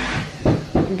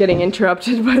 I'm getting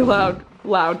interrupted by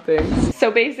loud things.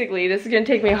 So basically, this is gonna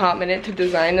take me a hot minute to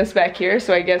design this back here,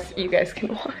 so I guess you guys can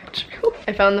watch.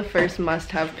 I found the first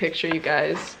must-have picture, you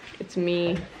guys. It's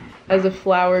me as a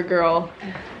flower girl.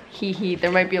 Hee hee.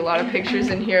 There might be a lot of pictures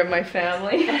in here of my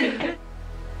family.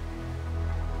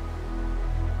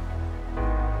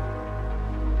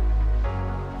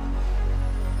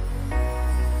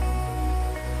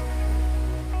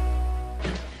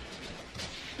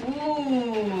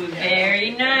 Ooh,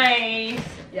 very nice.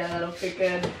 Yeah, that'll fit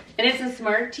good. And it's a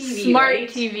smart TV, Smart right?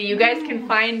 TV. You guys can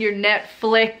find your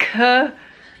Netflix.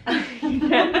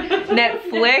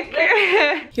 Netflix.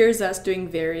 Here's us doing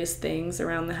various things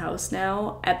around the house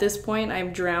now. At this point,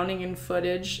 I'm drowning in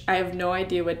footage. I have no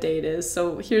idea what day it is,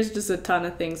 so here's just a ton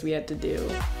of things we had to do.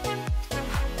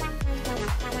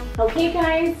 Okay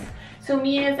guys, so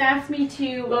Mia's asked me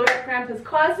to load up Grandpa's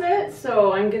closet,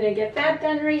 so I'm gonna get that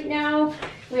done right now.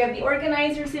 We have the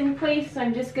organizers in place, so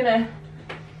I'm just gonna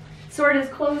sort his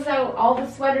clothes out. All the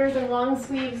sweaters and long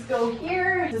sleeves go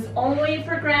here. This is only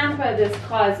for Grandpa, this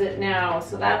closet now,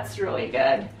 so that's really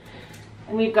good.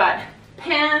 And we've got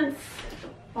pants,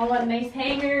 all on nice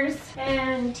hangers,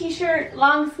 and t-shirt,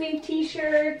 long sleeve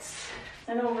t-shirts.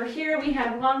 And over here we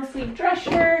have long sleeve dress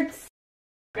shirts.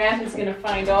 Grandpa's gonna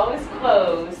find all his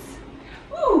clothes.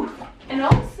 Ooh, and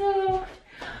also,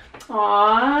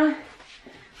 aww,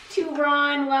 to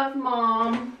Ron, love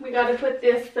mom. We gotta put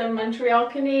this, the Montreal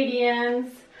Canadiens.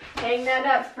 Hang that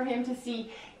up for him to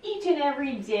see each and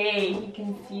every day. He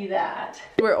can see that.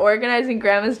 We're organizing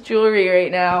Grandma's jewelry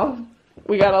right now.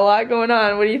 We got a lot going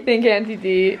on. What do you think, Auntie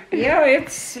D? Yeah,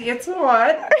 it's a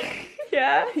lot.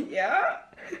 Yeah? Yeah.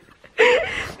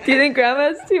 Do you think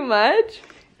Grandma's too much?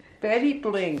 Betty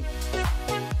Bling.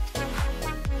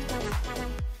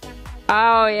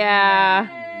 Oh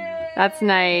yeah, that's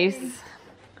nice.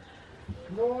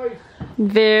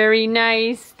 Very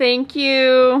nice, thank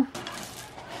you.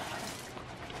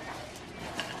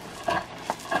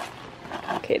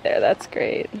 Okay, there, that's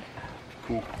great.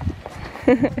 Cool.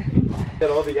 Get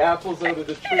all the apples out of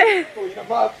the tree, clean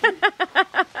them up.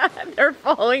 They're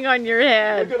falling on your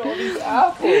head. Look at all these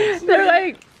apples. They're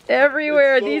like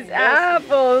everywhere, so these messy.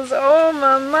 apples. Oh,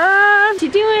 mama. What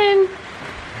you doing?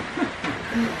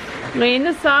 Laying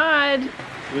the sod.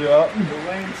 Yeah, we're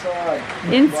laying sod.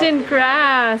 Instant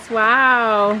grass,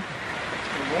 wow.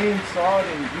 We're laying sod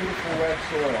in beautiful wet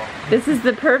soil. This is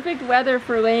the perfect weather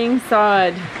for laying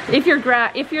sod. If you're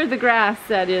the grass,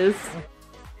 that is.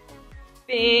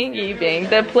 Bingy bing,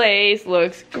 the place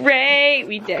looks great.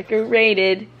 We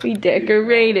decorated, rated.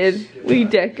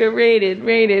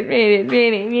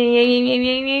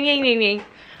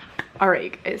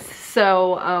 Alright guys,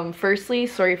 so firstly,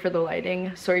 sorry for the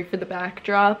lighting, sorry for the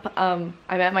backdrop. I'm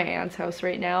at my aunt's house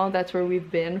right now. That's where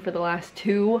we've been for the last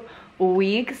 2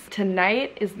 weeks.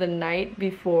 Tonight is the night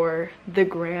before the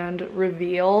grand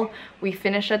reveal. We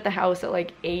finish at the house at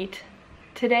like 8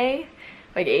 today.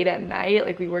 Like 8 at night,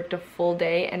 like we worked a full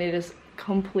day and it is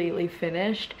completely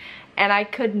finished. And I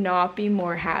could not be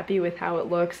more happy with how it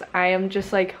looks. I am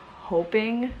just like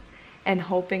hoping and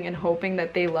hoping and hoping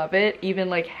that they love it, even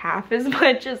like half as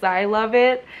much as I love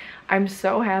it. I'm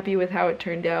so happy with how it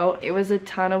turned out. It was a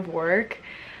ton of work.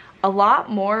 A lot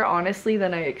more honestly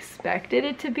than I expected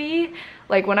it to be.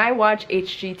 Like when I watch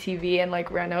HGTV and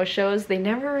like reno shows, they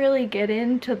never really get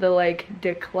into the like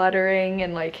decluttering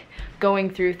and like going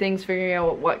through things, figuring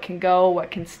out what can go, what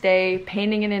can stay.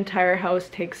 Painting an entire house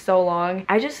takes so long.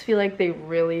 I just feel like they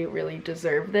really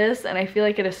deserve this, and I feel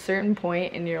like at a certain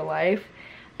point in your life,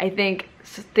 I think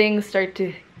things start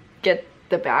to get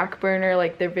the back burner,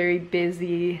 like they're very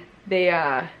busy.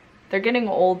 They're getting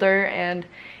older and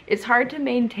it's hard to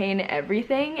maintain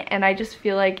everything, and I just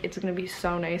feel like it's gonna be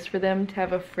so nice for them to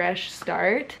have a fresh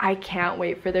start. I can't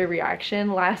wait for their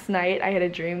reaction. Last night I had a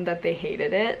dream that they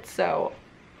hated it, so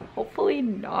hopefully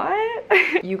not.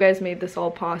 You guys made this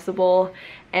all possible,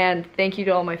 and thank you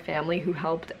to all my family who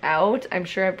helped out. I'm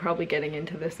sure I'm probably getting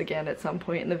into this again at some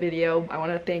point in the video. I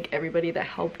want to thank everybody that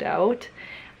helped out.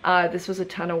 This was a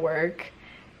ton of work,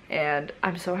 and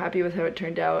I'm so happy with how it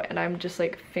turned out, and I'm just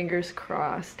like fingers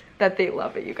crossed that they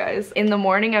love it, you guys. In the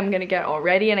morning I'm gonna get all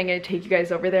ready and I'm gonna take you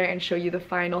guys over there and show you the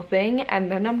final thing,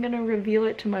 and then I'm gonna reveal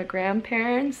it to my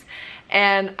grandparents,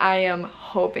 and I am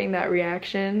hoping that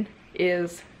reaction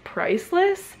is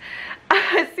priceless.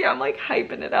 See, I'm like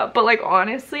hyping it up, but like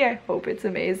honestly I hope it's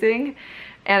amazing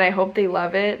and I hope they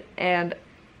love it. And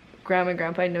Grandma and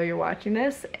Grandpa, I know you're watching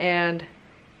this and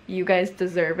you guys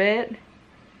deserve it,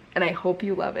 and I hope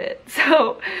you love it.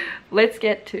 So let's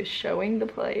get to showing the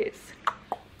place.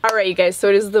 Alright you guys, so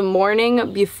it is the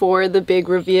morning before the big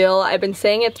reveal. I've been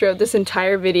saying it throughout this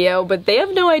entire video, but they have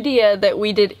no idea that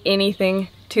we did anything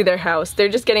to their house. They're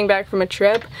just getting back from a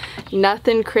trip,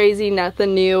 nothing crazy,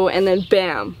 nothing new, and then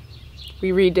bam, we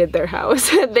redid their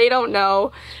house. They don't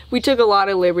know. We took a lot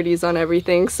of liberties on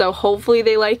everything, so hopefully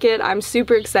they like it. I'm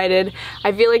super excited.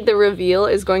 I feel like the reveal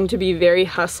is going to be very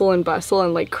hustle and bustle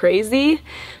and like crazy.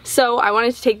 So I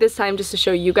wanted to take this time just to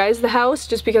show you guys the house,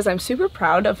 just because I'm super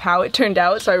proud of how it turned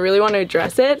out, so I really want to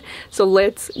address it. So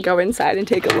let's go inside and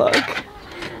take a look.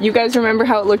 You guys remember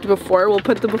how it looked before? We'll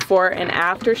put the before and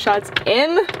after shots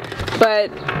in,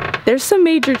 but there's some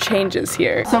major changes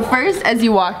here. So first, as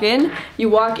you walk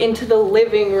into the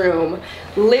living room,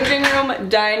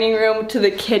 dining room to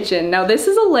the kitchen. Now this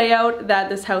is a layout that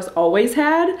this house always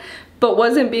had, but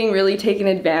wasn't being really taken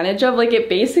advantage of. Like, it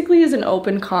basically is an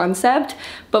open concept,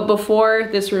 but before,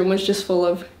 this room was just full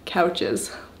of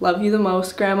couches. Love you the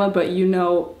most, Grandma, but you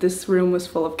know this room was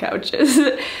full of couches.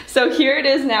 So here it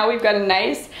is now. We've got a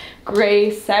nice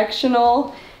gray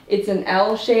sectional. It's an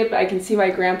L shape. I can see my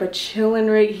grandpa chilling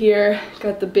right here.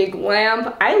 Got the big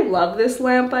lamp. I love this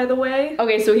lamp, by the way.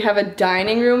 Okay, so we have a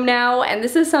dining room now, and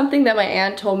this is something that my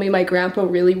aunt told me my grandpa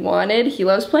really wanted. He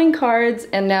loves playing cards,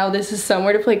 and now this is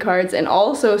somewhere to play cards and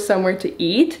also somewhere to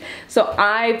eat. So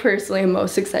I personally am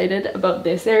most excited about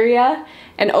this area.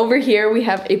 And over here we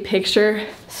have a picture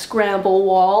scramble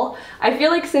wall. I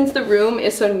feel like since the room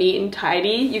is so neat and tidy,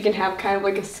 you can have kind of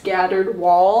like a scattered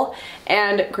wall,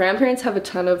 and grandparents have a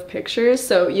ton of pictures,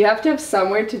 so you have to have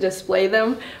somewhere to display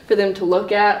them for them to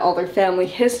look at all their family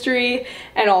history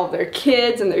and all of their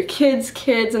kids and their kids'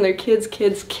 kids and their kids'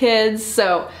 kids' kids.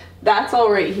 So That's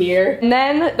all right here. And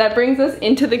then that brings us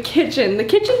into the kitchen. The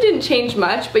kitchen didn't change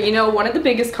much, but you know, one of the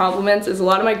biggest compliments is a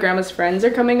lot of my grandma's friends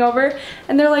are coming over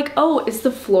and they're like, oh, is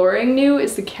the flooring new?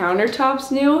 Is the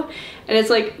countertops new? And it's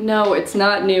like, no, it's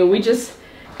not new. We just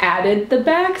added the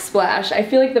backsplash. I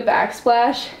feel like the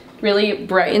backsplash really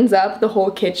brightens up the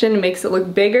whole kitchen and makes it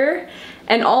look bigger.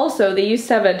 And also, they used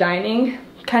to have a dining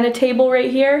kind of table right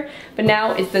here, but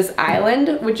now it's this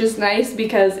island, which is nice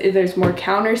because there's more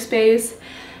counter space.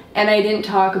 And I didn't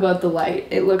talk about the light.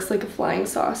 It looks like a flying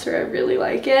saucer. I really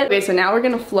like it. Okay, so now we're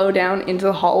gonna flow down into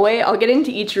the hallway. I'll get into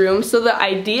each room. So the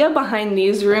idea behind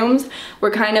these rooms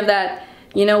were kind of that,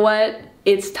 you know what?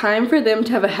 It's time for them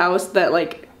to have a house that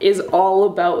like is all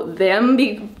about them,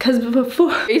 because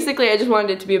before, basically I just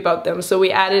wanted it to be about them. So we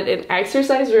added an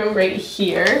exercise room right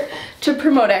here to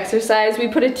promote exercise. We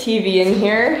put a TV in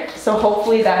here, so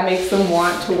hopefully that makes them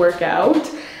want to work out.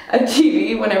 A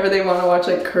TV whenever they want to watch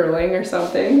like curling or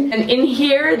something. And in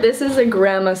here, this is a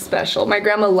grandma special. My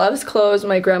grandma loves clothes.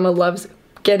 My grandma loves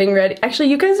getting ready. Actually,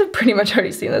 you guys have pretty much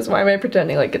already seen this. Why am I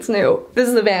pretending like it's new? This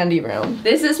is the Vandy room.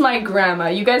 This is my grandma.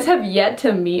 You guys have yet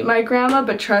to meet my grandma,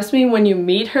 but trust me, when you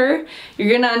meet her,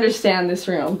 you're gonna understand this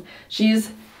room.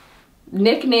 She's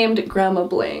nicknamed Grandma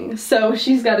Bling. So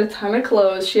she's got a ton of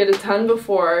clothes. She had a ton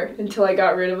before until I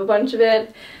got rid of a bunch of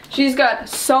it. She's got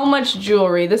so much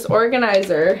jewelry. This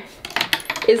organizer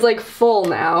is like full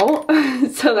now.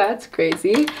 So that's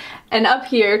crazy. And up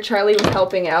here, Charlie was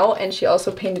helping out and she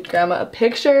also painted Grandma a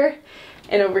picture.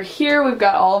 And over here, we've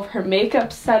got all of her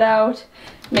makeup set out.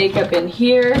 Makeup in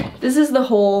here. This is the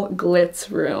whole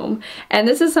glitz room. And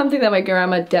this is something that my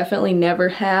grandma definitely never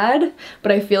had,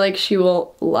 but I feel like she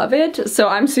will love it. So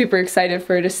I'm super excited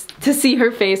for her to see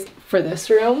her face for this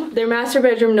room. Their master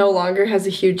bedroom no longer has a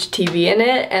huge TV in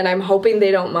it, and I'm hoping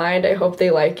they don't mind. I hope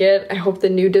they like it. I hope the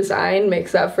new design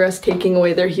makes up for us taking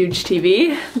away their huge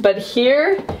TV. But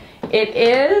here it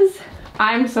is.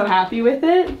 I'm so happy with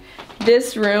it.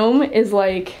 This room is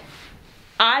like,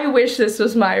 I wish this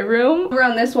was my room. Over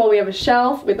on this wall we have a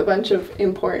shelf with a bunch of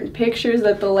important pictures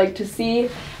that they'll like to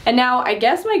see. And now I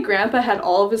guess my grandpa had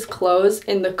all of his clothes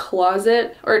in the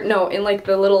closet, or no, in like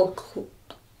the little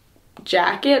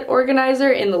jacket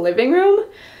organizer in the living room.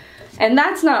 And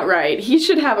that's not right. He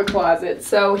should have a closet.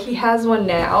 So he has one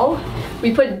now.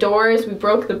 We put doors, we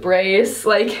broke the brace,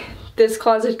 like this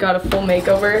closet got a full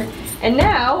makeover. And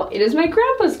now it is my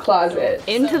grandpa's closet.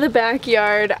 Into the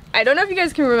backyard. I don't know if you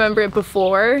guys can remember it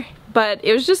before, but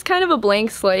it was just kind of a blank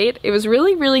slate. It was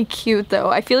really, really cute though.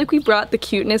 I feel like we brought the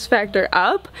cuteness factor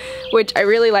up, which I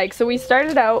really like. So we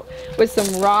started out with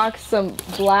some rocks, some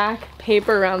black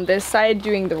paper around this side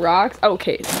doing the rocks.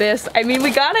 Okay, this, I mean, we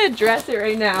gotta address it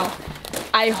right now.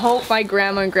 I hope my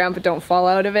grandma and grandpa don't fall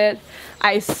out of it.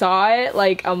 I saw it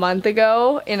like a month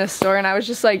ago in a store and I was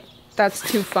just like, that's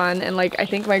too fun, and like I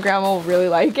think my grandma will really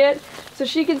like it. So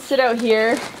she can sit out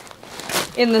here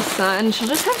in the sun. She'll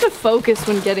just have to focus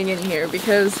when getting in here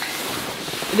because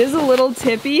it is a little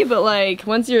tippy, but like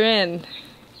once you're in,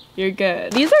 you're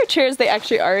good. These are chairs they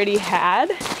actually already had,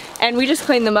 and we just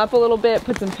cleaned them up a little bit,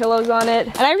 put some pillows on it.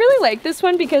 And I really like this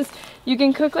one because you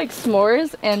can cook like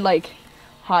s'mores and like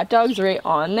hot dogs right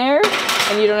on there,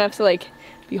 and you don't have to like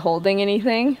be holding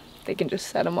anything. They can just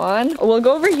set them on. We'll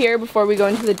go over here before we go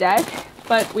into the deck,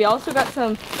 but we also got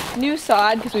some new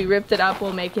sod because we ripped it up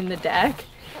while making the deck.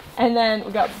 And then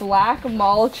we got black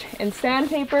mulch and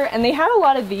sandpaper, and they had a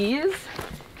lot of these,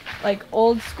 like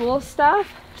old school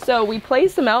stuff. So we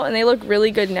placed them out and they look really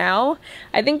good now.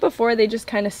 I think before they just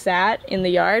kind of sat in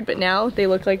the yard, but now they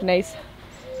look like nice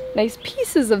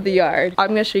pieces of the yard. I'm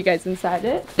gonna show you guys inside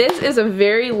it. This is a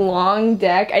very long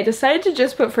deck. I decided to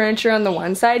just put furniture on the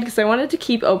one side because I wanted to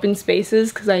keep open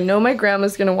spaces because I know my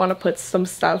grandma's gonna want to put some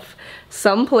stuff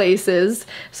some places.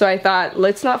 So I thought,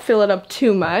 let's not fill it up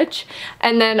too much.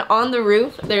 And then on the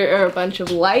roof, there are a bunch of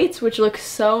lights, which look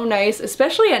so nice,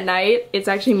 especially at night. It's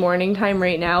actually morning time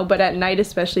right now, but at night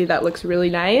especially, that looks really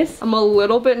nice. I'm a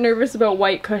little bit nervous about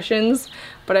white cushions,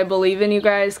 but I believe in you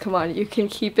guys. Come on, you can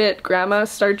keep it. Grandma,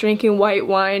 start drinking white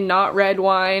wine, not red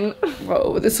wine.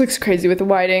 Whoa, this looks crazy with the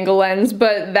wide angle lens,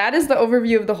 but that is the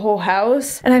overview of the whole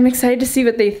house. And I'm excited to see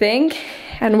what they think,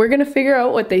 and we're gonna figure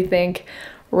out what they think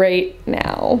right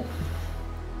now.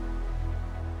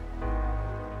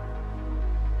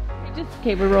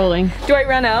 Okay, we're rolling. Do I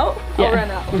run out? Yeah. I'll run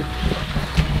out.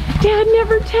 Dad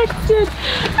never texted.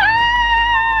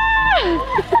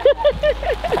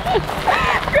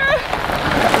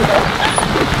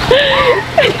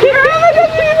 Grandma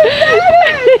doesn't even get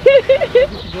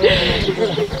it!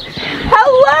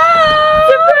 Hello!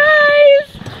 Surprise!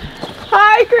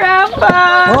 Hi, Grandpa!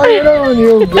 How you doing,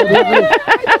 you good?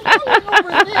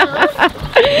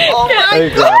 Oh my Hey,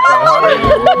 Grandpa.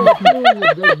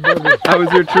 How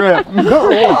was your trip?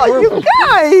 Oh, you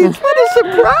guys! What a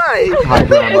surprise! Hi,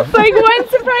 Grandma. It's like one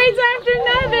surprise after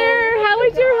another. How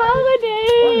was your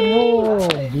holiday? Oh,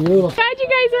 beautiful. Glad you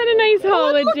guys had a nice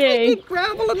holiday. Get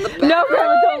gravel in the back. No,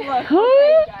 Grandma, don't look.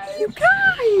 You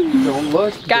guys! Don't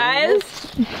look. Guys,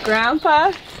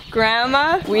 Grandpa,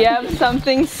 Grandma, we have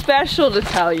something special to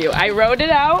tell you. I wrote it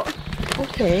out.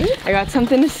 Okay. I got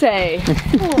something to say.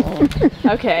 Oh.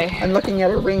 Okay. I'm looking at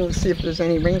her ring to see if there's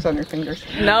any rings on her fingers.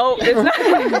 No,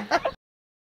 it's not.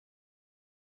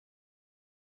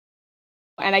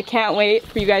 And I can't wait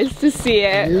for you guys to see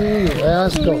it. You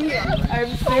rascal. I'm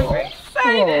super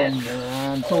excited.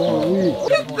 Man, so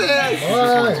Look at this!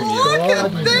 Look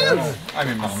at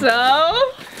this! So,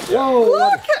 Whoa,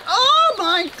 Look at, oh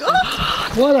my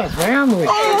God! what a family.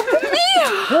 Oh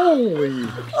man! Holy.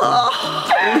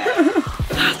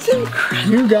 That's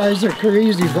incredible! You guys are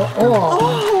crazy, but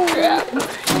oh.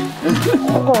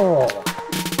 Oh.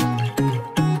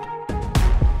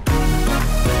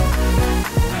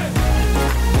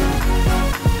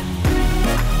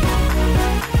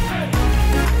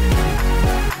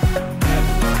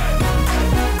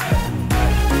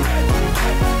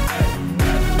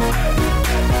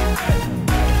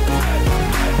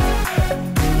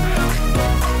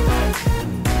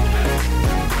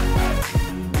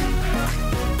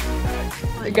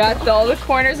 we got all the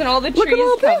corners and all the Look at trees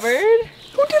all this. covered.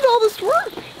 Who did all this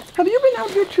work? Have you been out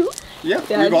here too? Yeah,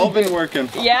 we've all been working.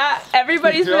 Yeah,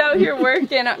 everybody's been out here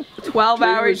working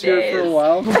 12-hour was here for a days.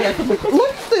 while. Look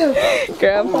at this!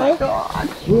 Grandpa. Oh my God!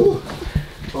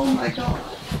 Oh my God!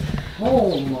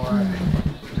 Oh my.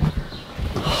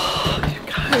 You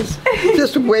guys,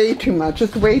 just way too much.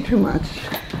 Just way too much.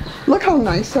 Look how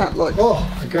nice that looks. Oh,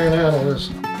 I can't handle this.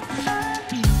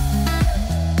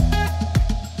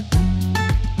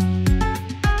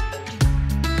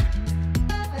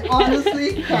 I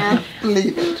honestly can't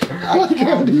believe it. I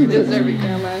can't You believe it. deserve it,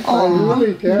 Grandma. I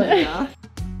really can't. Yeah.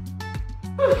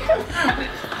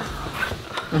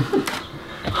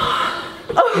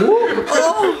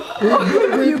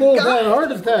 We both had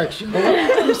heart attacks. You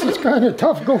know? This is kind of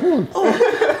tough going.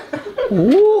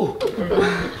 Ooh.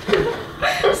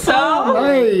 So,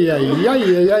 Ay, ay,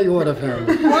 ay, ay, what a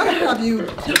family. What have you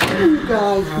done, you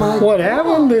guys? My What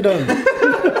haven't they done?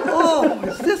 oh,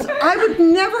 is this? I would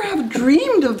never have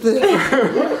dreamed of this.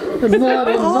 Not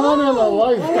in a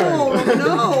lifetime.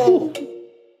 Oh no!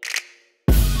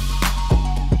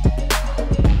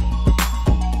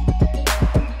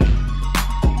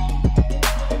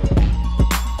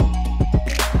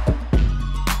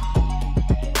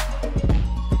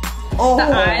 Oh, the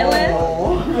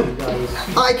island.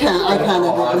 I can't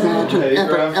ever imagine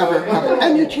ever.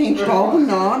 And you changed all the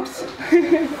knobs.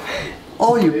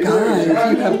 Oh, you guys, you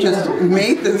have just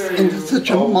made this into such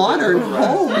a modern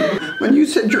home. When you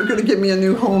said you were going to give me a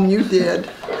new home, you did.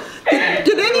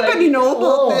 Did anybody know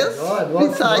about this God, what-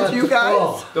 besides what- you guys?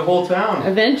 oh. The whole town.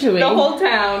 Eventually. The whole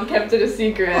town kept it a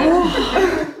secret.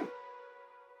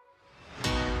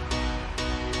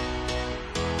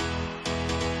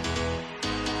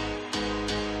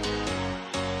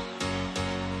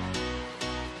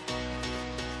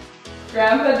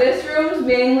 Grandpa, this room's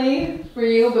mainly for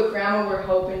you, but Grandma, we're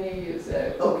hoping you use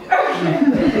it. Okay.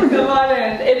 Come on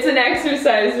in. It's an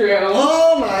exercise room.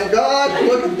 Oh my God,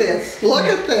 look at this. Look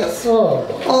at this. Oh.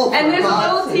 Oh, for And there's a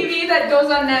God's little sake. TV that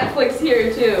goes on Netflix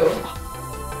here too.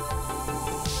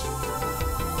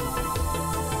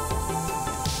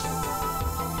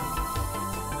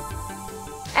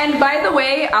 And by the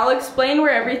way, I'll explain where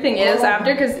everything is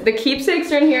after, because the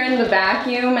keepsakes are in here, and the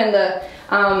vacuum and the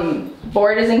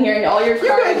board is in here, and all your You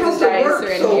cards guys and must have dice are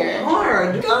worked in so here.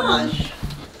 hard. Gosh.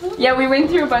 Yeah, we went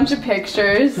through a bunch of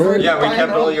pictures. Yeah, we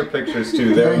kept all your pictures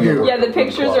too. There Thank you. Yeah, the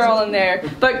pictures are all in there.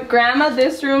 But Grandma,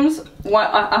 this room's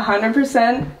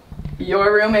 100%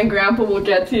 your room, and Grandpa will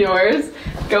get to yours.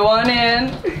 Go on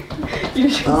in. You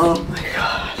should- Oh my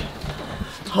God.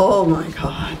 Oh my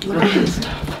God. Look at this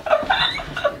stuff.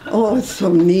 Oh, it's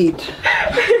so neat.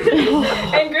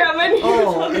 And Grandma, and here's,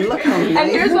 Oh, and look how and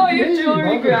nice. here's all your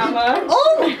jewelry, Grandma.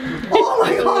 Oh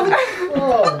my God.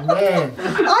 Oh man.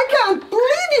 I can't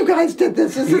believe you guys did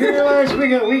this. This You is, realize we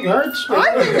got weak hearts?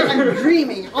 I think I'm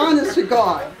dreaming, honest to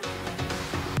God.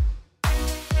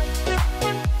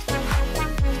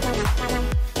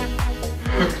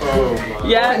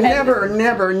 Yeah, and Never,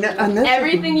 and this,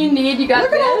 everything you need, you got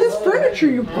look at all this. this furniture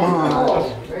you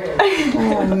bought.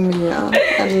 Oh, Mia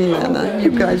and Lena,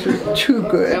 you guys are too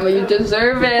good. Grandma, you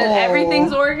deserve it. Oh.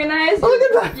 Everything's organized. Look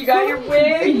at that. You got your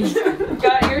wigs. You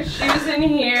got your shoes in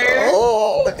here.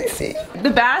 Oh, let me see. The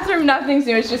bathroom, nothing's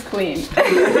new. It's just clean. Look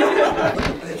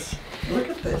at this. Look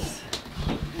at this.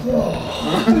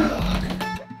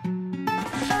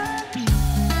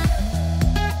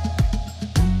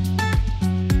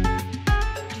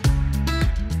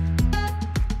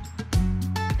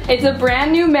 It's a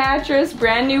brand new mattress,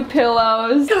 brand new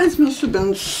pillows. You guys must have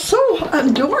been so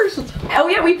outdoors. Oh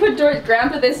yeah, we put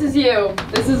Grandpa, this is you.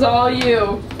 This is all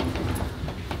you.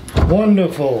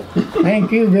 Wonderful.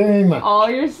 Thank you very much. All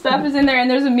your stuff is in there, and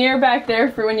there's a mirror back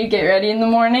there for when you get ready in the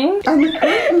morning. And the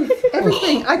curtains,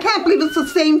 everything. I can't believe it's the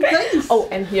same place. Oh,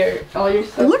 and here, all your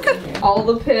stuff. Look at here. All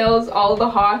the pills, all the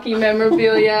hockey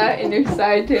memorabilia in your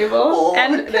side table. Oh,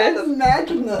 and I can't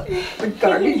imagine the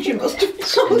garbage you must have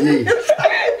thrown in.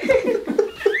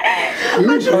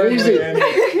 You're crazy.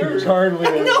 There's hardly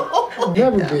any. No. I'll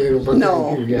never be able to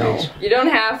No, thank you guys. You don't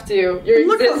have to. Your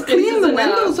Look how existence clean is the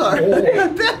enough. windows are. I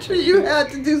bet you had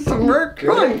to do some work.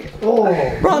 Ron, Oh,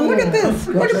 Ron, look at this.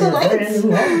 Look at the lights.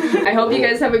 I hope you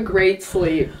guys have a great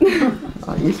sleep.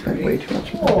 Oh, you spent way too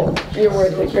much money. You're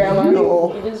worth it, Grandma.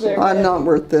 No, You deserve I'm it. not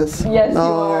worth this. Yes,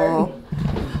 no.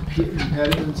 you are.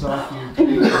 Headphones off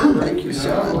you. Thank you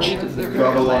so much.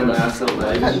 Got a lot of massive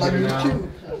I legs. love you too.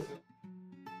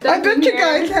 I bet you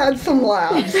guys had some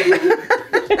laughs.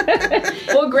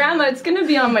 Well, Grandma, it's gonna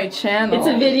be on my channel. It's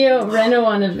a video reno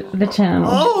on the channel.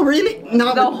 Oh, really?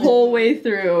 Not the whole way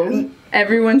through.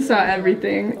 Everyone saw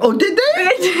everything. Oh, did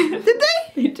they? Did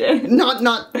they? They did. Not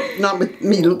with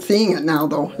me seeing it now,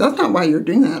 though. That's not why you're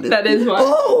doing that. That is why.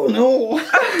 Oh no! I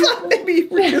thought maybe you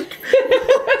were just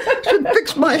should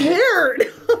fix my hair.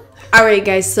 Alright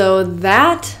guys, so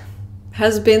that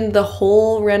has been the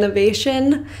whole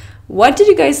renovation. What did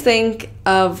you guys think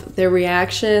of the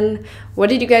reaction? What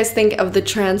did you guys think of the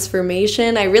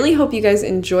transformation? I really hope you guys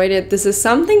enjoyed it. This is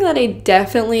something that I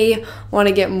definitely want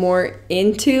to get more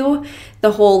into.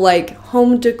 The whole like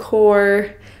home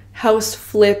decor, house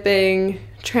flipping,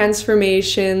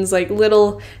 transformations, like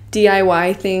little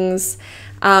DIY things.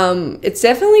 It's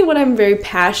definitely what I'm very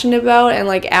passionate about, and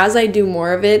like as I do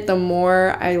more of it, the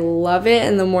more I love it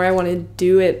and the more I want to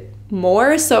do it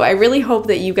more. So I really hope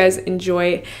that you guys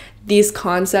enjoy these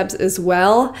concepts as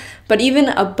well. But even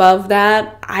above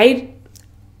that, I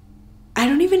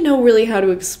don't even know really how to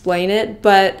explain it,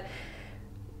 but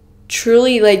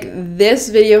truly like this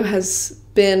video has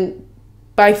been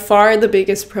by far the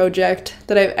biggest project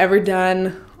that I've ever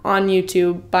done on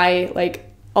YouTube by like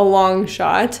a long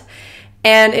shot.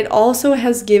 And it also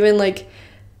has given like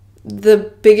the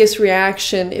biggest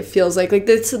reaction. It feels like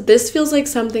this feels like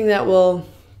something that will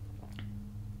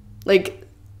like,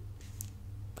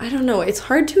 I don't know, it's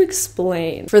hard to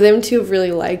explain. For them to have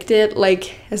really liked it,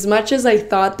 like as much as I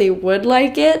thought they would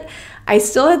like it, I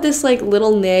still had this like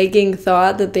little nagging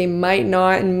thought that they might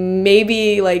not, and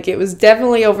maybe like it was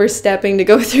definitely overstepping to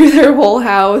go through their whole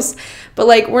house. But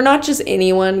like we're not just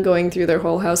anyone going through their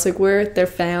whole house, like we're their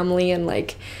family, and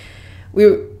like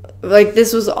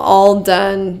this was all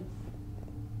done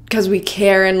because we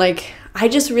care. And like I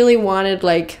just really wanted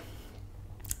like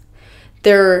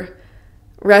their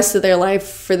rest of their life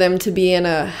for them to be in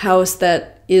a house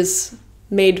that is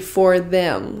made for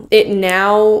them. It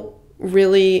now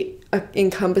really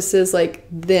encompasses like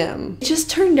them. It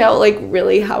just turned out like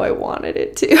really how I wanted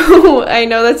it to. I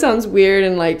know that sounds weird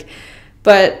and like,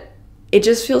 but it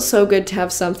just feels so good to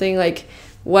have something like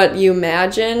what you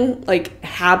imagine like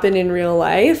happen in real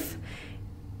life.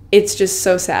 It's just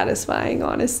so satisfying,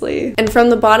 honestly. And from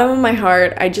the bottom of my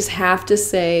heart, I just have to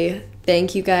say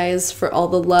thank you guys for all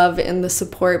the love and the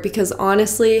support, because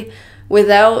honestly,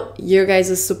 without your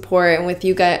guys' support and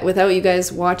without you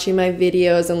guys watching my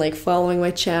videos and like following my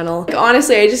channel, like,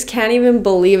 honestly, I just can't even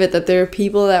believe it that there are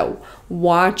people that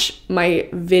watch my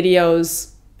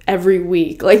videos every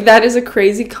week. Like that is a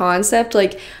crazy concept.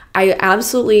 Like I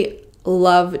absolutely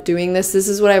love doing this. This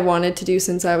is what I wanted to do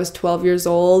since I was 12 years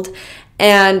old.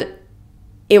 And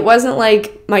it wasn't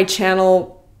like my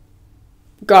channel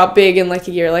got big in like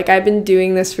a year. Like I've been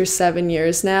doing this for 7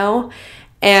 years now,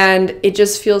 and it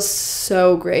just feels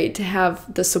so great to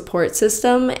have the support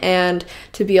system and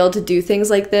to be able to do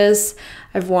things like this.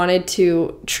 I've wanted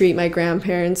to treat my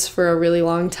grandparents for a really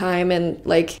long time, and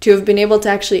like to have been able to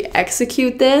actually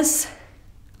execute this,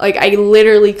 like I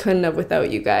literally couldn't have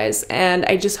without you guys. And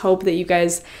I just hope that you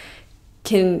guys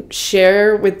can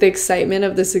share with the excitement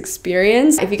of this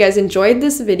experience. If you guys enjoyed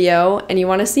this video and you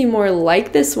want to see more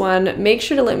like this one, make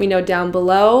sure to let me know down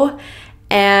below.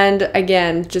 And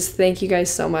again, just thank you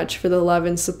guys so much for the love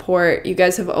and support. You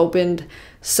guys have opened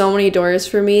so many doors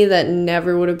for me that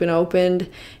never would have been opened.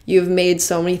 You've made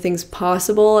so many things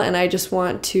possible, and I just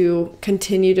want to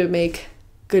continue to make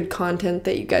good content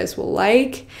that you guys will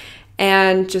like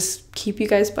and just keep you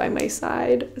guys by my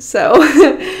side. So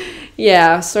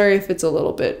Yeah, sorry if it's a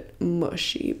little bit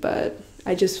mushy, but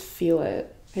I just feel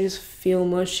it. I just feel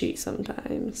mushy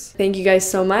sometimes. Thank you guys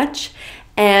so much,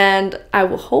 and I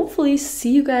will hopefully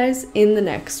see you guys in the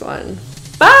next one.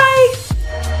 Bye!